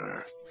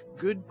razor.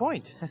 Good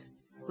point.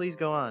 Please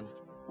go on.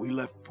 We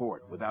left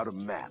port without a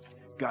map,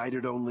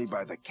 guided only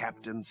by the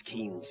captain's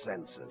keen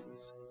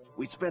senses.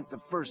 We spent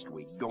the first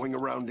week going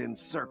around in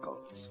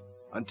circles,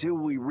 until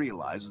we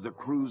realized the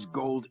crew's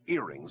gold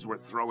earrings were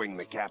throwing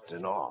the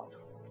captain off.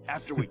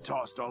 After we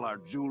tossed all our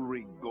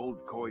jewelry,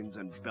 gold coins,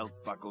 and belt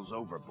buckles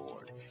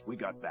overboard, we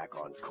got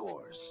back on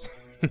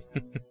course.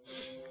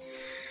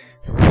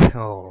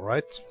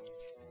 Alright.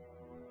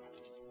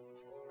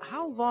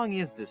 How long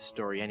is this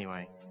story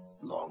anyway?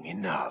 Long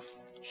enough.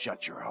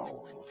 Shut your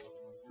hole.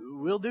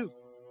 Will do.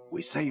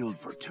 We sailed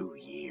for 2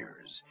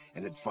 years,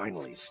 and had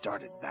finally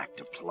started back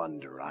to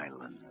Plunder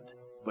Island.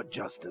 But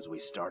just as we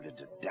started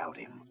to doubt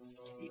him,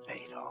 he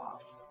paid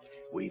off.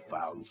 We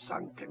found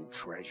sunken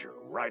treasure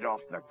right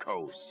off the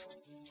coast.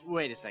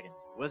 Wait a second.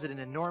 Was it an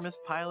enormous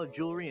pile of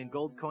jewelry and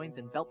gold coins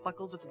and belt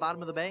buckles at the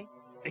bottom of the bay?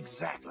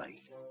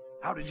 Exactly.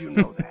 How did you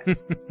know that?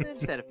 I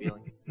just had a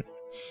feeling.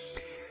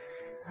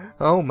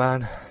 Oh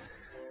man.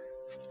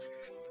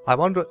 I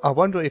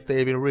wonder if they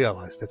even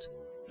realized it.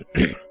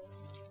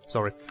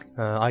 Sorry.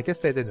 I guess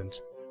they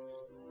didn't.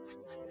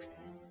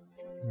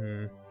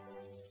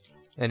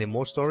 Any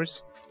more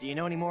stories? Do you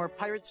know any more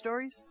pirate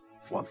stories?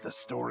 Want the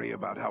story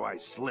about how I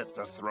slit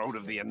the throat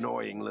of the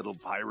annoying little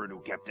pirate who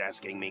kept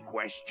asking me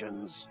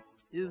questions?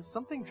 Is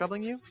something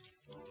troubling you?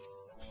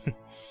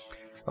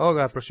 Oh,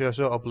 Gabriel, you're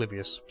so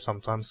oblivious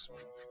sometimes.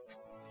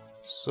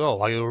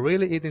 So, are you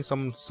really eating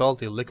some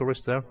salty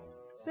licorice there?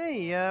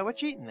 Say,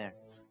 what you eating there?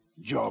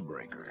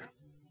 Jawbreaker.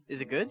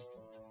 Is it good?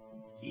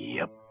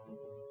 Yep.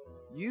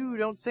 You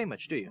don't say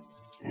much, do you?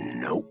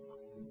 Nope.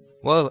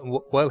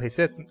 Well, he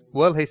said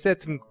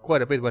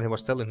quite a bit when he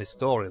was telling his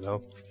story,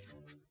 though.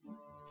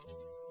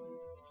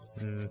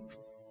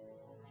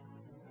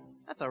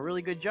 That's a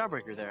really good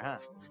jawbreaker there, huh?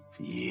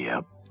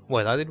 Yep.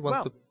 Well, I didn't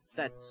want to.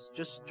 That's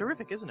just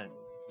terrific, isn't it?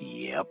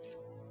 Yep.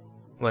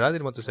 Well, I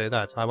didn't want to say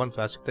that. I wanted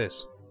to ask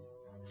this.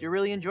 Do you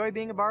really enjoy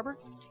being a barber?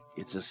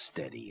 It's a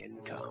steady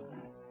income.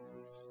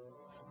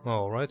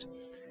 Alright.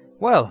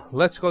 Well,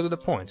 let's go to the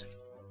point.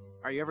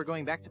 Are you ever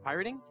going back to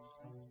pirating?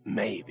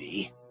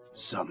 Maybe.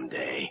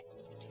 Someday.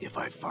 If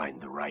I find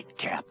the right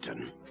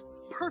captain.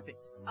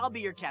 Perfect. I'll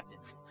be your captain.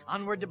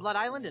 Onward to Blood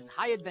Island and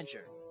high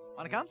adventure.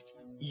 Wanna come?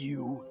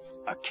 You,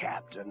 a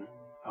captain?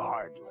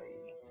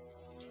 Hardly.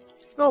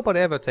 Nobody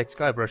ever takes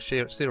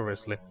Guybrush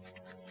seriously.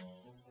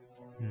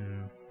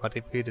 I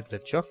defeated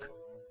LeChuck,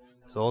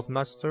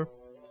 Swordmaster.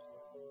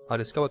 I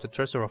discovered the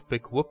treasure of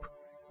Big Whoop.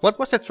 What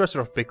was the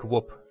treasure of Big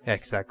Whoop,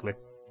 exactly?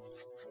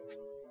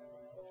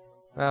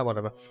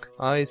 Whatever.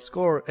 I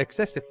score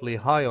excessively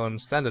high on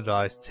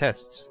standardized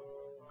tests.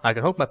 I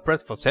can hold my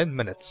breath for 10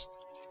 minutes.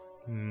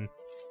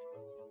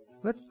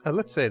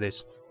 Let's say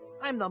this.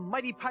 I'm the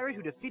mighty pirate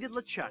who defeated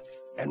LeChuck.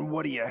 And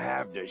what do you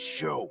have to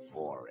show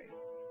for it?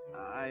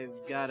 I've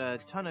got a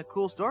ton of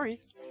cool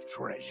stories.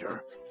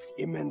 Treasure?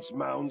 Immense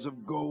mounds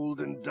of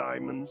gold and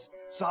diamonds?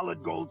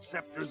 Solid gold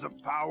scepters of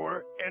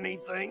power?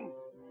 Anything?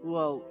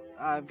 Well,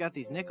 I've got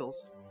these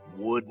nickels.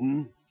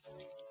 Wooden?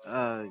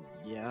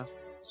 Yeah.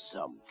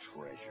 Some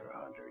treasure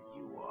hunter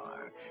you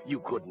are. You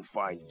couldn't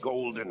find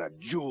gold in a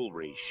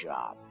jewelry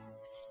shop.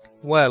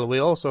 Well, we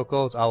also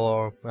got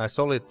our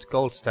solid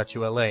gold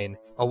statue Elaine.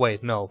 Oh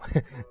wait, no.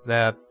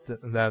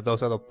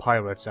 Those other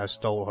pirates I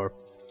stole her.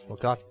 Well,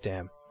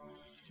 goddamn.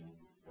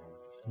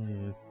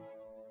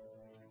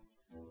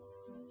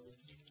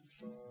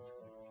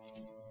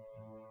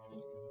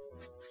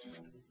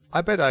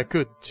 I bet I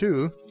could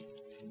too.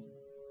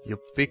 You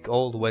big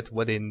old wet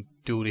wedding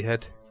duty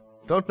head.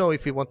 Don't know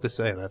if you want to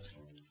say that.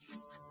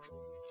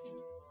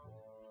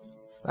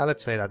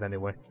 Let's say that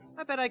anyway.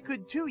 I bet I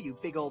could too, you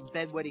big old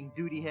bedwetting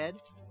duty head.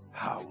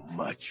 How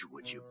much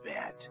would you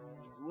bet?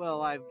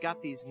 Well, I've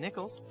got these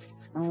nickels.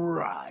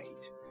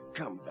 Right.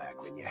 Come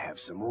back when you have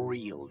some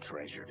real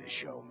treasure to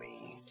show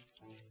me.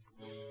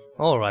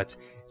 All right.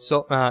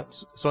 So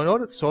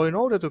in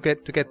order to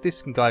get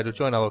this guy to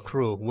join our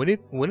crew, we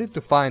need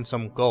to find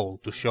some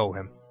gold to show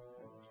him.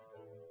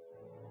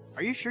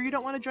 Are you sure you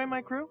don't want to join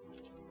my crew?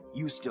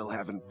 You still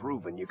haven't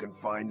proven you can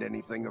find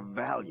anything of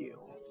value.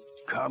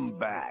 Come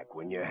back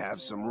when you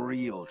have some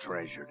real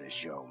treasure to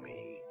show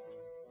me.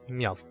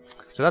 Yeah.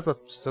 So that's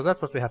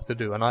what we have to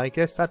do, and I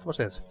guess that was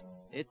it.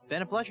 It's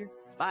been a pleasure.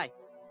 Bye.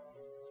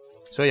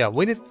 So yeah,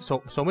 we need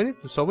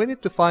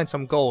to find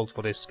some gold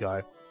for this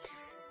guy.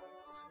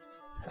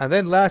 And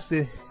then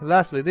lastly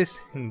this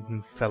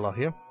fella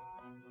here.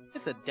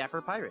 It's a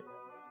dapper pirate.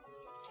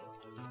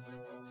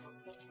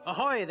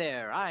 Ahoy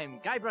there! I'm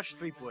Guybrush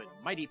Threepwood,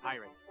 mighty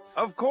pirate.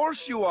 Of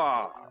course you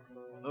are.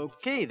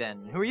 Okay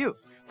then, who are you?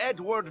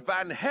 Edward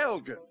Van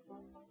Helgen.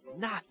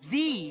 Not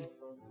thee!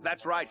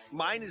 That's right,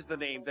 mine is the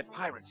name that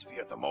pirates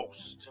fear the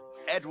most.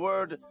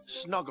 Edward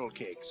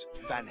Snugglecakes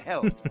Van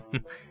Helgen.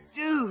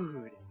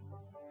 Dude!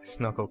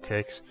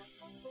 Snugglecakes.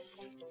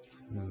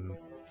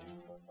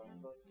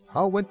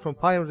 How went from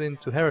pirating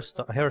to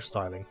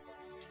hairstyling?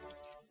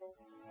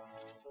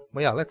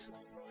 Well, yeah,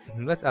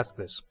 let's ask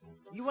this.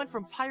 You went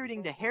from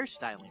pirating to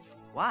hairstyling.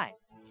 Why?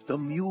 The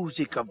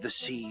music of the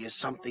sea is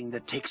something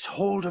that takes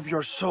hold of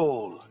your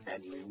soul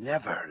and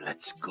never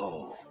lets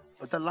go.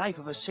 But the life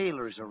of a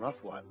sailor is a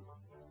rough one,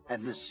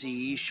 and the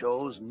sea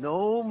shows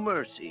no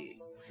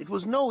mercy. It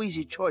was no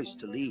easy choice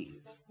to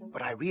leave,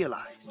 but I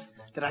realized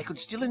that I could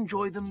still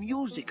enjoy the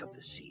music of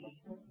the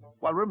sea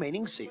while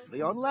remaining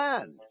safely on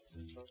land.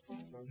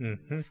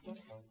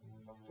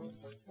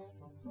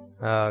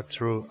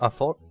 True.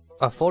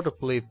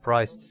 Affordably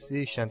priced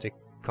sea shanty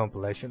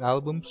compilation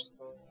albums.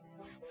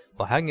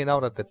 by hanging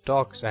out at the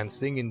docks and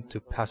singing to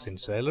passing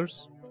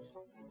sailors?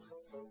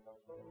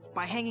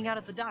 By hanging out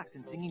at the docks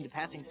and singing to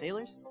passing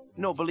sailors?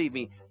 No, believe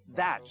me,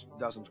 that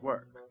doesn't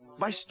work.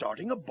 By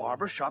starting a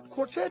barbershop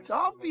quartet,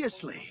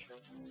 obviously.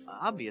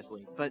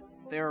 Obviously, but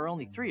there are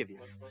only 3 of you.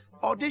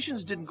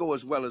 Auditions didn't go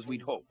as well as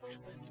we'd hoped.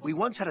 We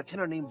once had a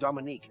tenor named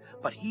Dominique,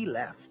 but he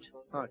left.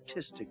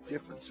 Artistic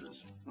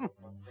differences.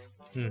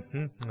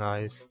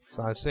 Nice.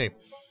 I see.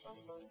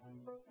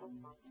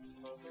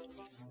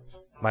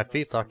 My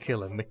feet are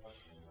killing me.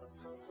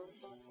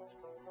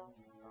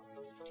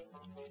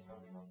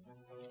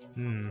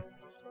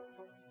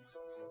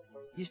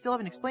 You still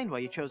haven't explained why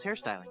you chose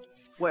hairstyling.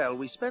 Well,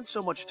 we spent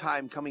so much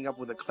time coming up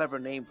with a clever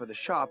name for the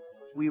shop,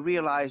 we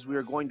realized we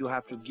were going to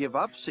have to give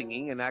up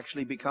singing and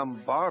actually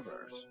become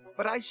barbers.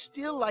 But I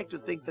still like to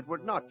think that we're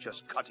not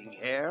just cutting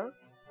hair.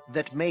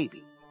 That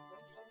maybe,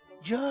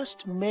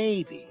 just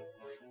maybe,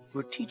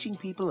 we're teaching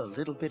people a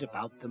little bit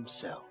about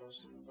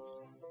themselves.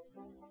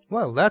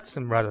 Well, that's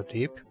rather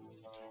deep.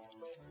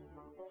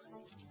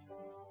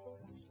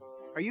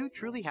 Are you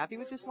truly happy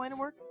with this line of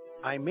work?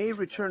 I may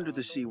return to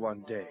the sea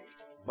one day,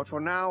 but for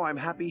now I'm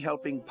happy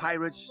helping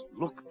pirates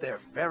look their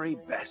very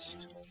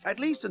best. At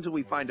least until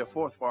we find a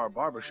 4th for our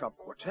barbershop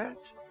quartet.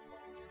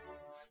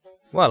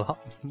 Well,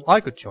 I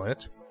could join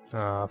it.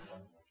 I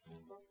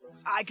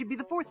could be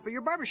the 4th for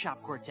your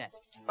barbershop quartet.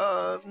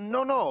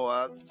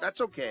 No,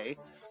 that's okay.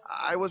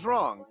 I was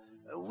wrong.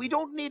 We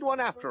don't need one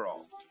after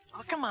all.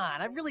 Oh, come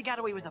on, I really got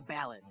away with a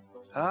ballad.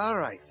 All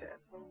right, then.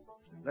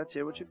 Let's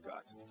hear what you've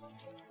got.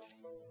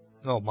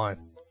 Oh my.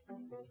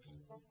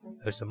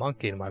 There's a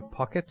monkey in my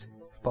pocket.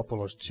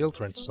 Popular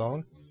children's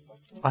song.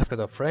 I've got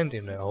a friend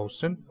in the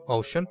ocean.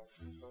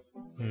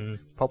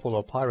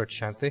 Popular pirate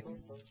shanty.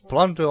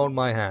 Plunder on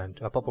my hand.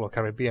 A popular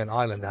Caribbean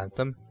island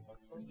anthem.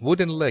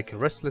 Wooden Leg,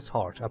 Restless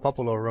Heart. A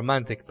popular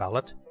romantic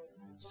ballad.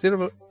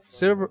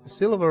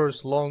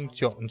 Silver's Long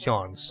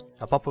Johns.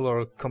 A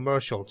popular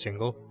commercial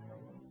jingle.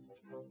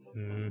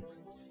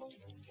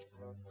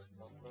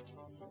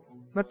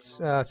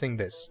 Let's sing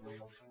this.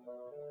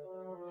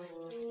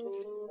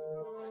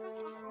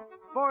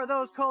 For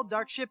those cold,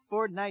 dark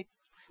shipboard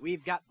nights,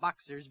 we've got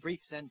boxers,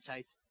 briefs, and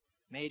tights,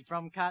 made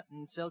from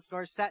cotton, silk,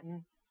 or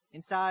satin,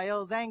 in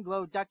styles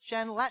Anglo, Dutch,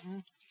 and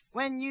Latin.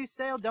 When you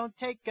sail, don't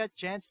take a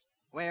chance,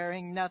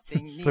 wearing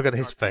nothing neat. Look at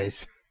his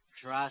face.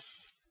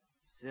 Trust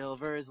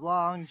Silver's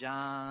Long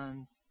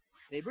Johns.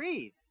 They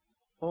breathe.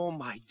 Oh,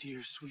 my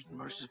dear, sweet,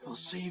 merciful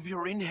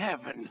Savior in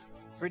heaven.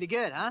 Pretty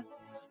good, huh?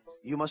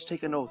 You must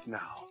take an oath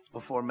now,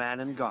 before man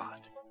and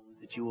God,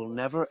 that you will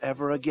never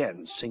ever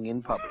again sing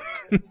in public.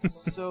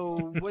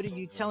 So, what are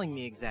you telling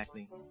me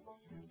exactly?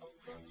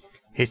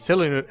 He's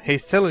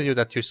telling you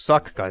that you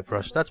suck,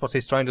 Guybrush. That's what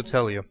he's trying to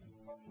tell you.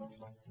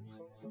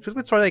 Should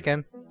we try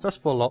again?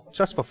 Just for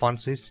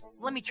funsies.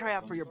 Let me try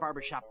out for your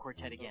barbershop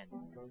quartet again.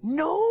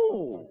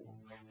 No!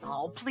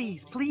 Oh,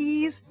 please,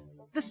 please!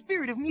 The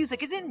spirit of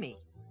music is in me!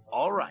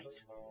 All right,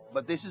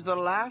 but this is the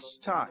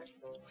last time.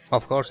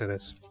 Of course it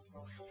is.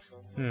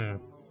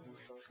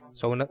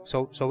 So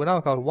we now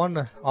got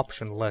one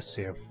option less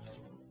here.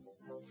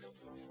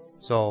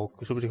 So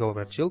should we go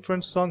with a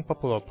children's song,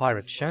 popular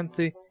pirate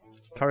shanty,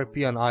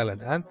 Caribbean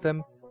island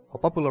anthem, or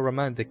popular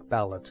romantic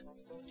ballad?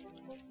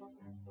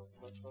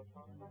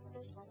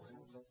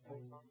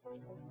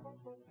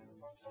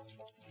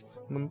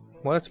 Well,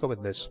 let's go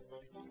with this.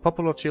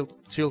 Popular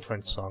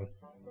children's song.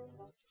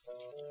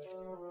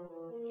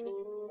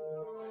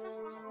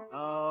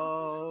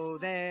 Oh,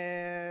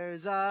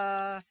 there's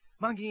a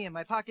monkey in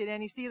my pocket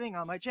and he's stealing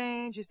all my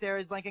change. His stare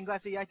is blank and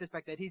glassy, I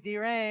suspect that he's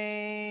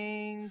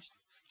deranged.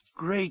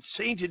 Great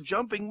sainted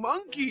jumping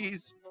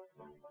monkeys!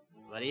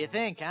 What do you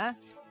think, huh?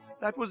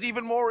 That was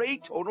even more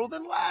atonal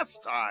than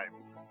last time.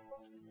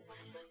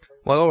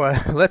 Well,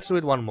 alright, let's do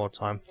it one more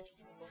time.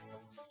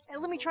 Hey,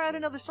 let me try out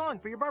another song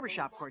for your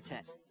barbershop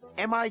quartet.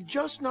 Am I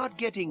just not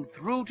getting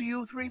through to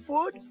you,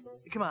 Threepwood?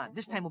 Come on,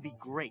 this time will be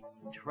great.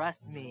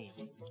 Trust me.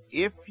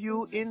 If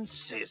you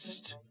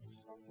insist.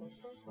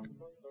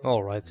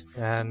 Alright,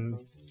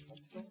 and...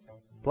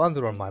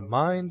 Plunder on my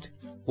mind,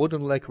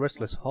 Wooden Leg,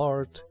 Restless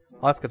Heart,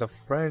 I've got a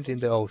friend in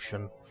the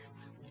ocean.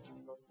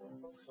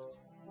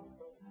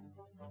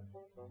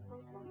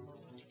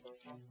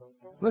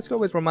 Let's go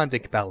with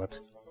romantic ballad.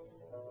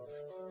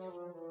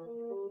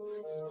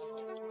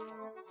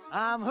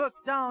 I'm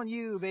hooked on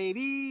you,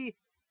 baby,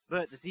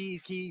 but the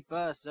seas keep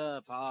us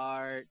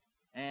apart.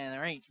 And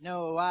there ain't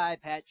no eye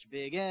patch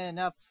big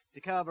enough to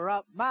cover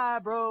up my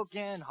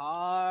broken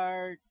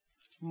heart.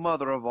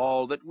 Mother of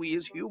all that we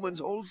as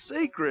humans hold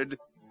sacred.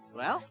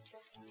 Well?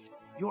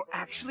 You're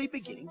actually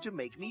beginning to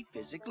make me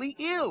physically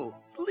ill.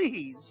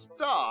 Please,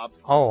 stop.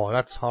 Oh,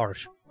 that's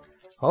harsh.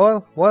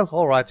 Oh, well,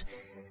 alright.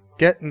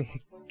 Guess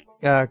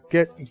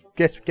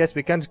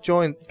we can't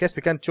join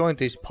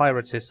these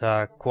pirates'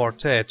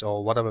 quartet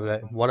or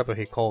whatever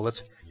he called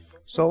it.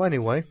 So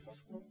anyway,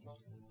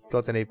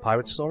 got any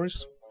pirate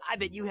stories? I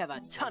bet you have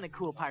a ton of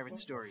cool pirate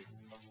stories.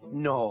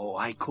 No,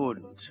 I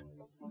couldn't.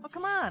 Oh,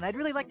 come on, I'd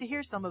really like to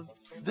hear some of...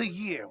 The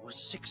year was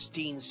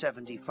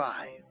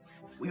 1675.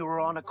 We were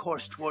on a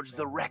course towards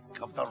the wreck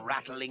of the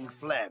Rattling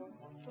Phlegm.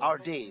 Our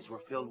days were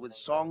filled with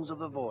songs of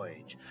the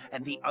voyage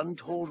and the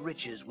untold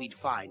riches we'd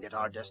find at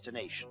our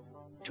destination.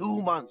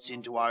 2 months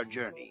into our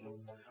journey,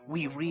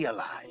 we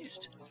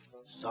realized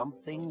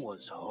something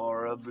was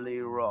horribly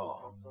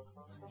wrong.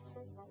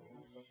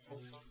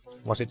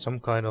 Was it some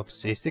kind of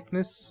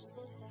seasickness?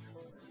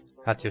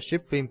 Had your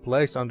ship been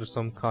placed under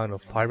some kind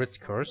of pirate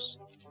curse?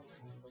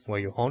 Were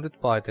you haunted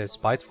by the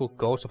spiteful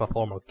ghost of a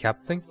former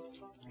captain?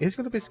 Is it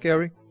gonna be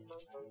scary?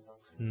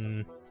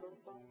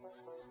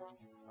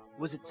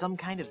 Was it some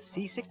kind of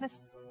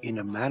seasickness? In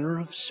a manner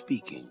of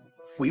speaking,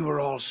 we were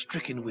all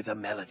stricken with a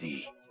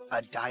melody,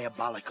 a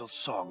diabolical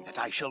song that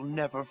I shall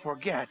never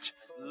forget.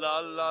 La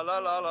la la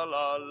la la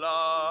la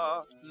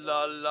la,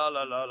 la la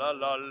la la la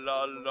la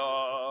la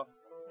la.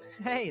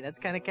 Hey, that's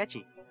kind of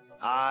catchy.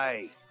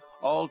 Aye,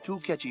 all too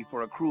catchy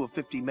for a crew of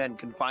 50 men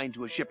confined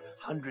to a ship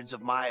hundreds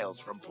of miles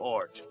from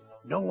port.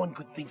 No one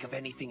could think of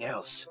anything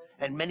else,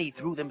 and many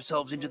threw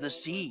themselves into the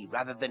sea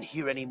rather than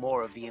hear any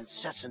more of the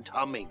incessant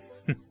humming.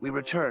 We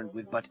returned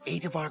with but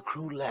 8 of our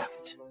crew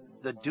left.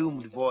 The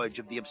doomed voyage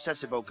of the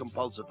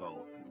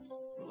Obsessivo-Compulsivo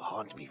will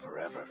haunt me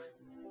forever.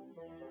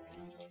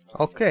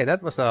 Okay,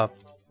 that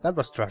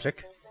was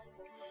tragic.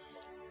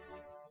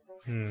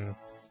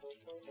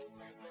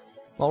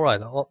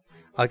 Alright,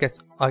 I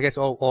guess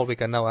all we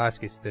can now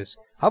ask is this.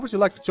 How would you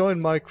like to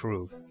join my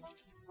crew?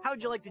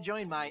 How'd you like to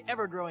join my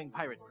ever-growing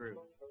pirate crew?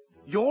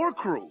 Your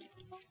crew?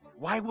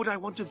 Why would I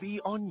want to be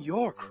on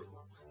your crew?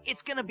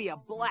 It's gonna be a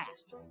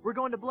blast. We're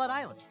going to Blood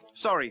Island.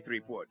 Sorry,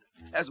 Threepwood.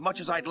 As much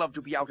as I'd love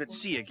to be out at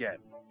sea again,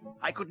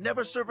 I could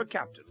never serve a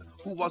captain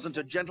who wasn't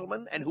a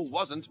gentleman and who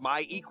wasn't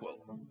my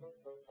equal.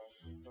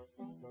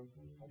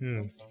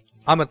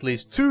 I'm at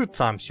least 2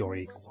 times your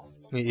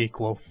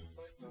equal.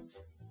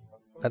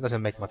 That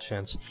doesn't make much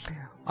sense.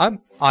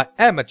 I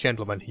am a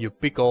gentleman, you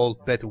big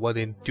old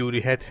bedwetting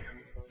duty head.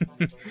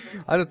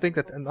 I don't think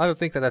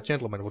that a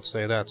gentleman would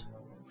say that.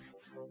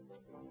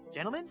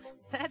 Gentlemen,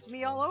 that's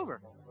me all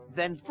over.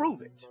 Then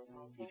prove it.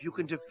 If you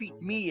can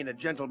defeat me in a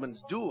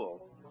gentleman's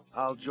duel,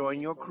 I'll join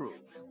your crew.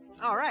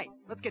 All right,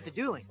 let's get to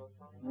dueling.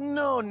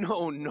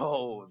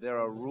 No. There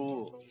are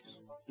rules.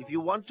 If you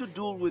want to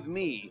duel with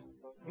me,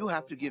 you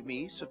have to give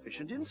me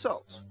sufficient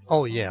insults.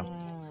 Oh yeah.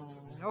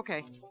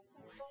 Okay.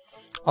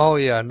 Oh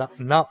yeah.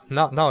 Now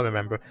I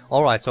remember.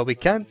 All right. So we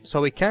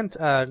can't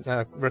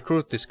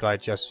recruit this guy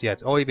just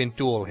yet, or even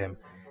duel him,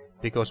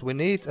 because we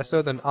need a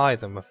certain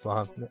item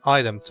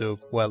to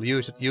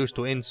use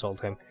to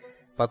insult him.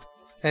 But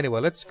anyway,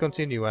 let's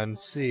continue and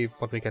see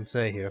what we can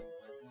say here.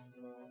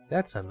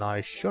 That's a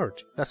nice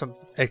shirt. That's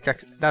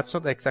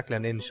not exactly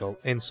an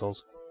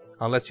insult,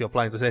 unless you're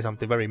planning to say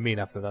something very mean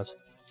after that.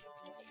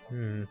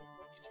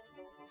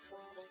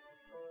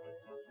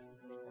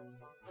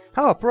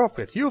 How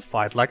appropriate! You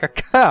fight like a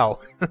cow.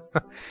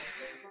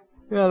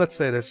 Yeah, let's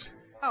say this.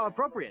 How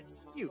appropriate!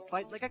 You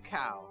fight like a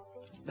cow.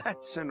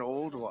 That's an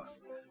old one.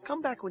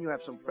 Come back when you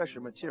have some fresher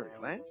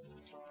material, eh?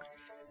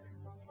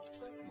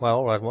 Well,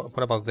 alright, what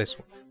about this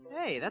one?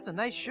 Hey, that's a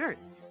nice shirt.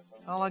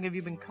 How long have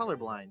you been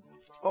colorblind?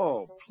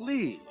 Oh,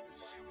 please.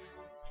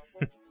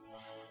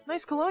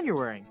 Nice cologne you're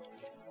wearing.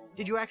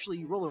 Did you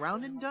actually roll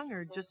around in dung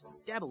or just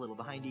dab a little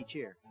behind each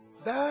ear?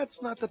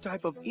 That's not the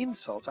type of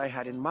insult I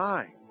had in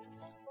mind.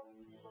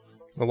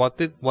 Well,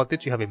 what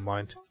did you have in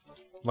mind?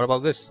 What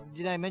about this?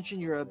 Did I mention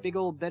you're a big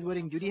old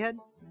bedwetting duty head?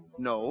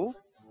 No,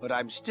 but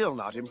I'm still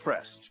not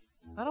impressed.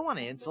 I don't want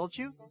to insult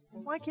you.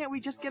 Why can't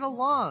we just get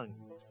along?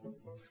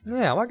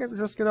 Yeah, why can't we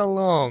just get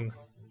along?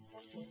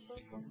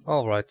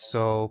 Alright,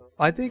 so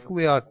I think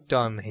we are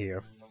done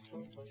here.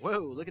 Whoa,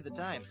 look at the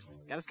time.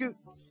 Gotta scoot.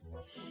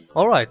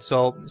 Alright,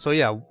 so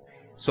yeah.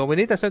 So we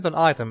need a certain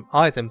item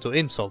to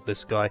insult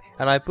this guy,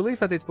 and I believe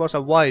that it was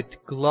a white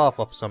glove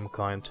of some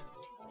kind.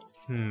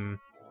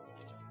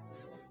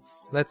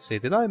 Let's see,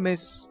 did I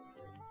miss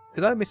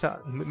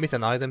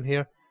an item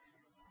here?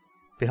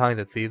 Behind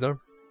the theater?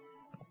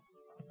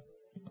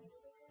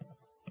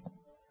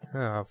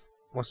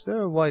 Was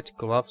there white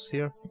gloves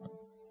here?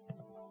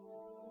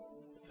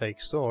 Fake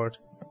sword.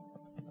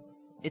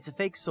 It's a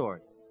fake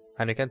sword.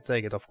 And you can't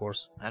take it, of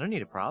course. I don't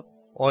need a prop.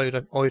 Or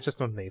you just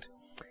don't need.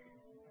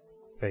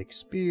 Fake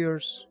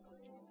spears.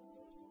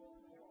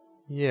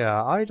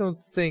 Yeah, I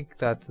don't think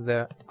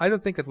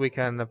that we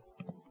can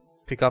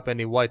pick up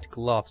any white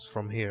gloves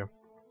from here.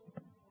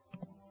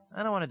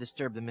 I don't want to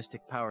disturb the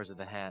mystic powers of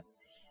the hat.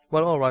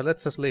 Well, alright,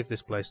 let's just leave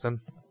this place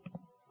then.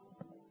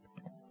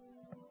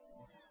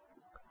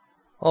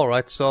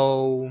 Alright,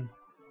 so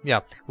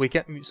yeah, we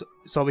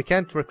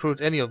can't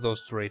recruit any of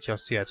those 3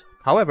 just yet.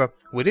 However,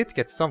 we did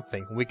get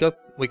something. We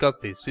got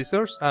these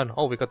scissors and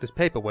we got this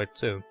paperweight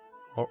too.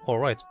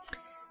 Alright.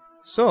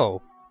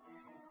 So,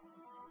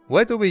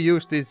 where do we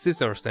use these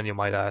scissors then, you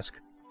might ask?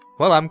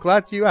 Well, I'm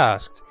glad you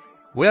asked.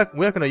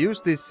 We're gonna use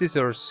these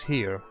scissors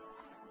here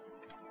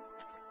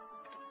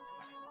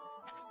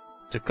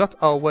to cut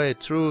our way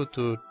through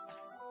to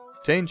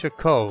Danger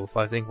Cove,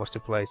 I think was the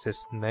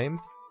place's name.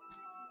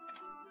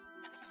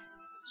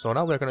 So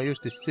now we're gonna use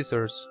these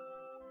scissors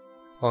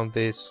on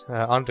this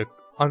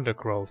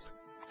undergrowth.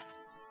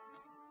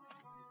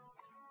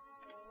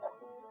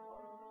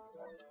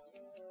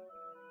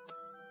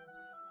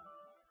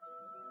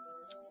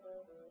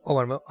 Oh,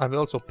 and I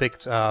also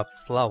picked a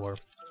flower.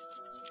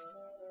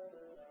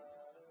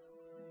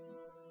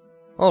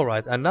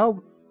 Alright, and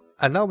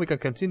now we can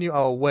continue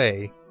our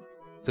way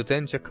to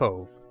Danger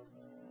Cove.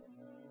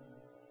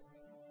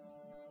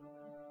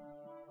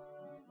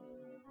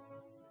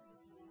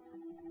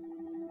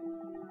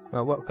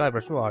 Well,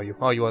 Guybrush, where are you?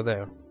 Oh, you are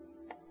there.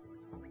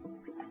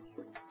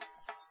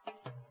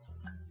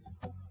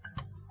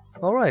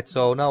 Alright,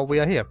 so now we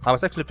are here. I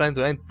was actually planning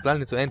to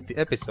end the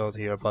episode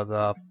here,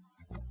 but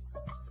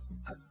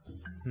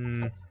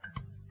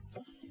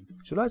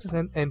should I just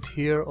end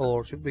here,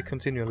 or should we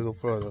continue a little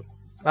further?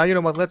 You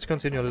know what, let's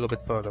continue a little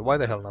bit further. Why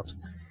the hell not?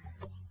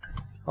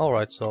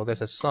 Alright, so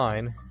there's a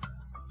sign.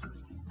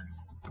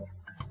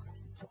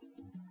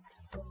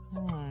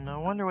 I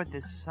wonder what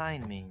this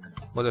sign means.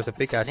 Well, there's a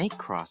big ass... Snake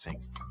crossing.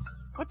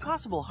 What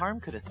possible harm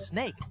could a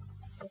snake?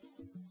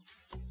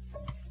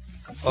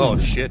 Oh,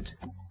 shit.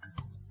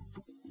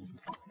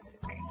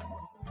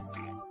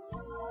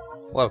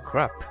 Well,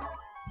 crap.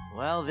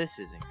 Well, this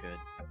isn't good.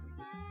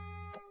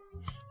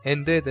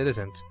 Indeed, it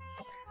isn't.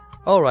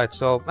 Alright,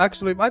 so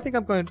actually, I think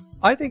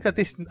that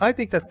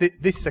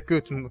this is a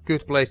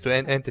good place to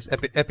end this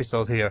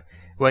episode here.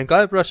 When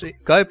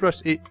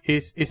Guybrush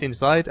is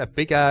inside a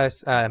big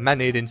ass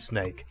man-eating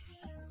snake.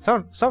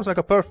 Sounds like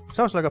a perfect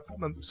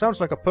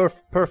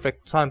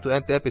time to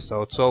end the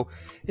episode. So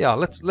yeah,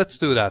 let's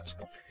do that.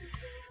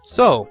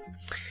 So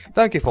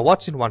thank you for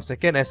watching once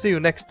again, and see you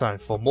next time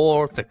for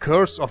more The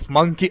Curse of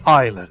Monkey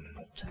Island.